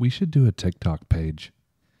 We should do a TikTok page.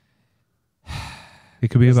 It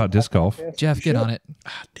could be about disc golf. Jeff, get on it.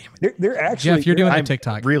 Ah, damn it. They're actually, Jeff, you're doing a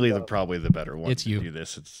TikTok. Really probably the better one. It's you. Do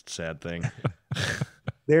this. It's a sad thing.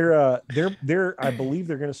 I believe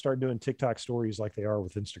they're going to start doing TikTok stories like they are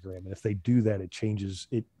with Instagram. And if they do that,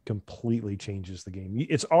 it completely changes the game.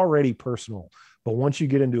 It's already personal, but once you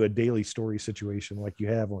get into a daily story situation like you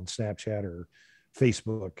have on Snapchat or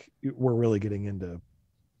Facebook, we're really getting into,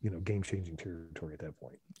 you know, game-changing territory at that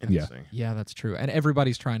point. Yeah, that's true. And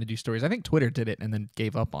everybody's trying to do stories. I think Twitter did it and then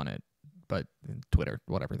gave up on it. But Twitter,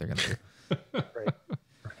 whatever they're going to do. Right.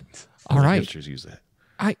 All right. Hipsters use that.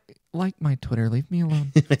 I like my Twitter. Leave me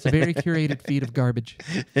alone. It's a very curated feed of garbage.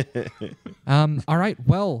 All right.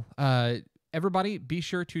 Well, everybody, be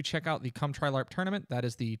sure to check out the ComeTryLarp tournament. That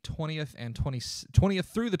is the 20th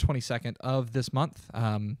through the 22nd of this month.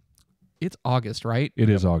 It's August, right? It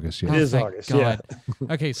is August, yeah. It is August, God.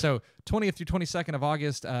 Yeah. Okay, so 20th through 22nd of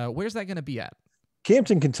August. Where's that going to be at?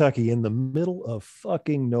 Campton, Kentucky, in the middle of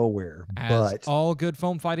fucking nowhere. As but all good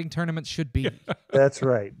foam fighting tournaments should be. That's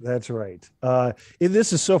right. That's right.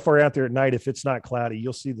 This is so far out there at night. If it's not cloudy,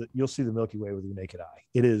 you'll see the Milky Way with your naked eye.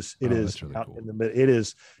 It is really out cool. in the middle. It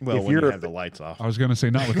is. Well, if when you're you have the lights off. I was going to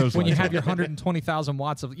say not with those when you lights have on. your 120,000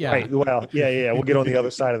 watts of right. Well, yeah. We'll get on the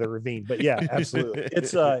other side of the ravine, but yeah, absolutely.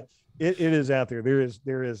 It's it is out there.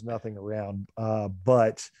 There is nothing around.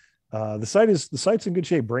 But the site's in good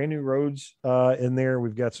shape. Brand new roads in there.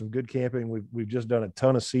 We've got some good camping. We've just done a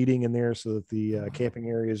ton of seating in there so that the camping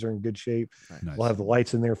areas are in good shape. Nice. We'll have the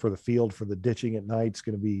lights in there for the field for the ditching at night. It's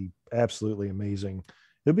going to be absolutely amazing.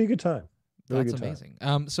 It'll be a good time. That's amazing.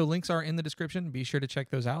 So links are in the description. Be sure to check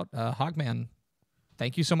those out. Hogman,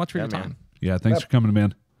 thank you so much for your time. Yeah, thanks for coming,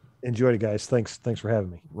 man. Enjoyed it, guys. Thanks for having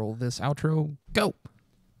me. Roll this outro. Go.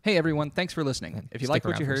 Hey everyone, thanks for listening. If you like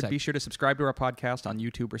what you heard, be be sure to subscribe to our podcast on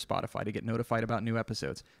YouTube or Spotify to get notified about new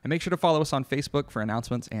episodes. And make sure to follow us on Facebook for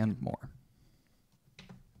announcements and more.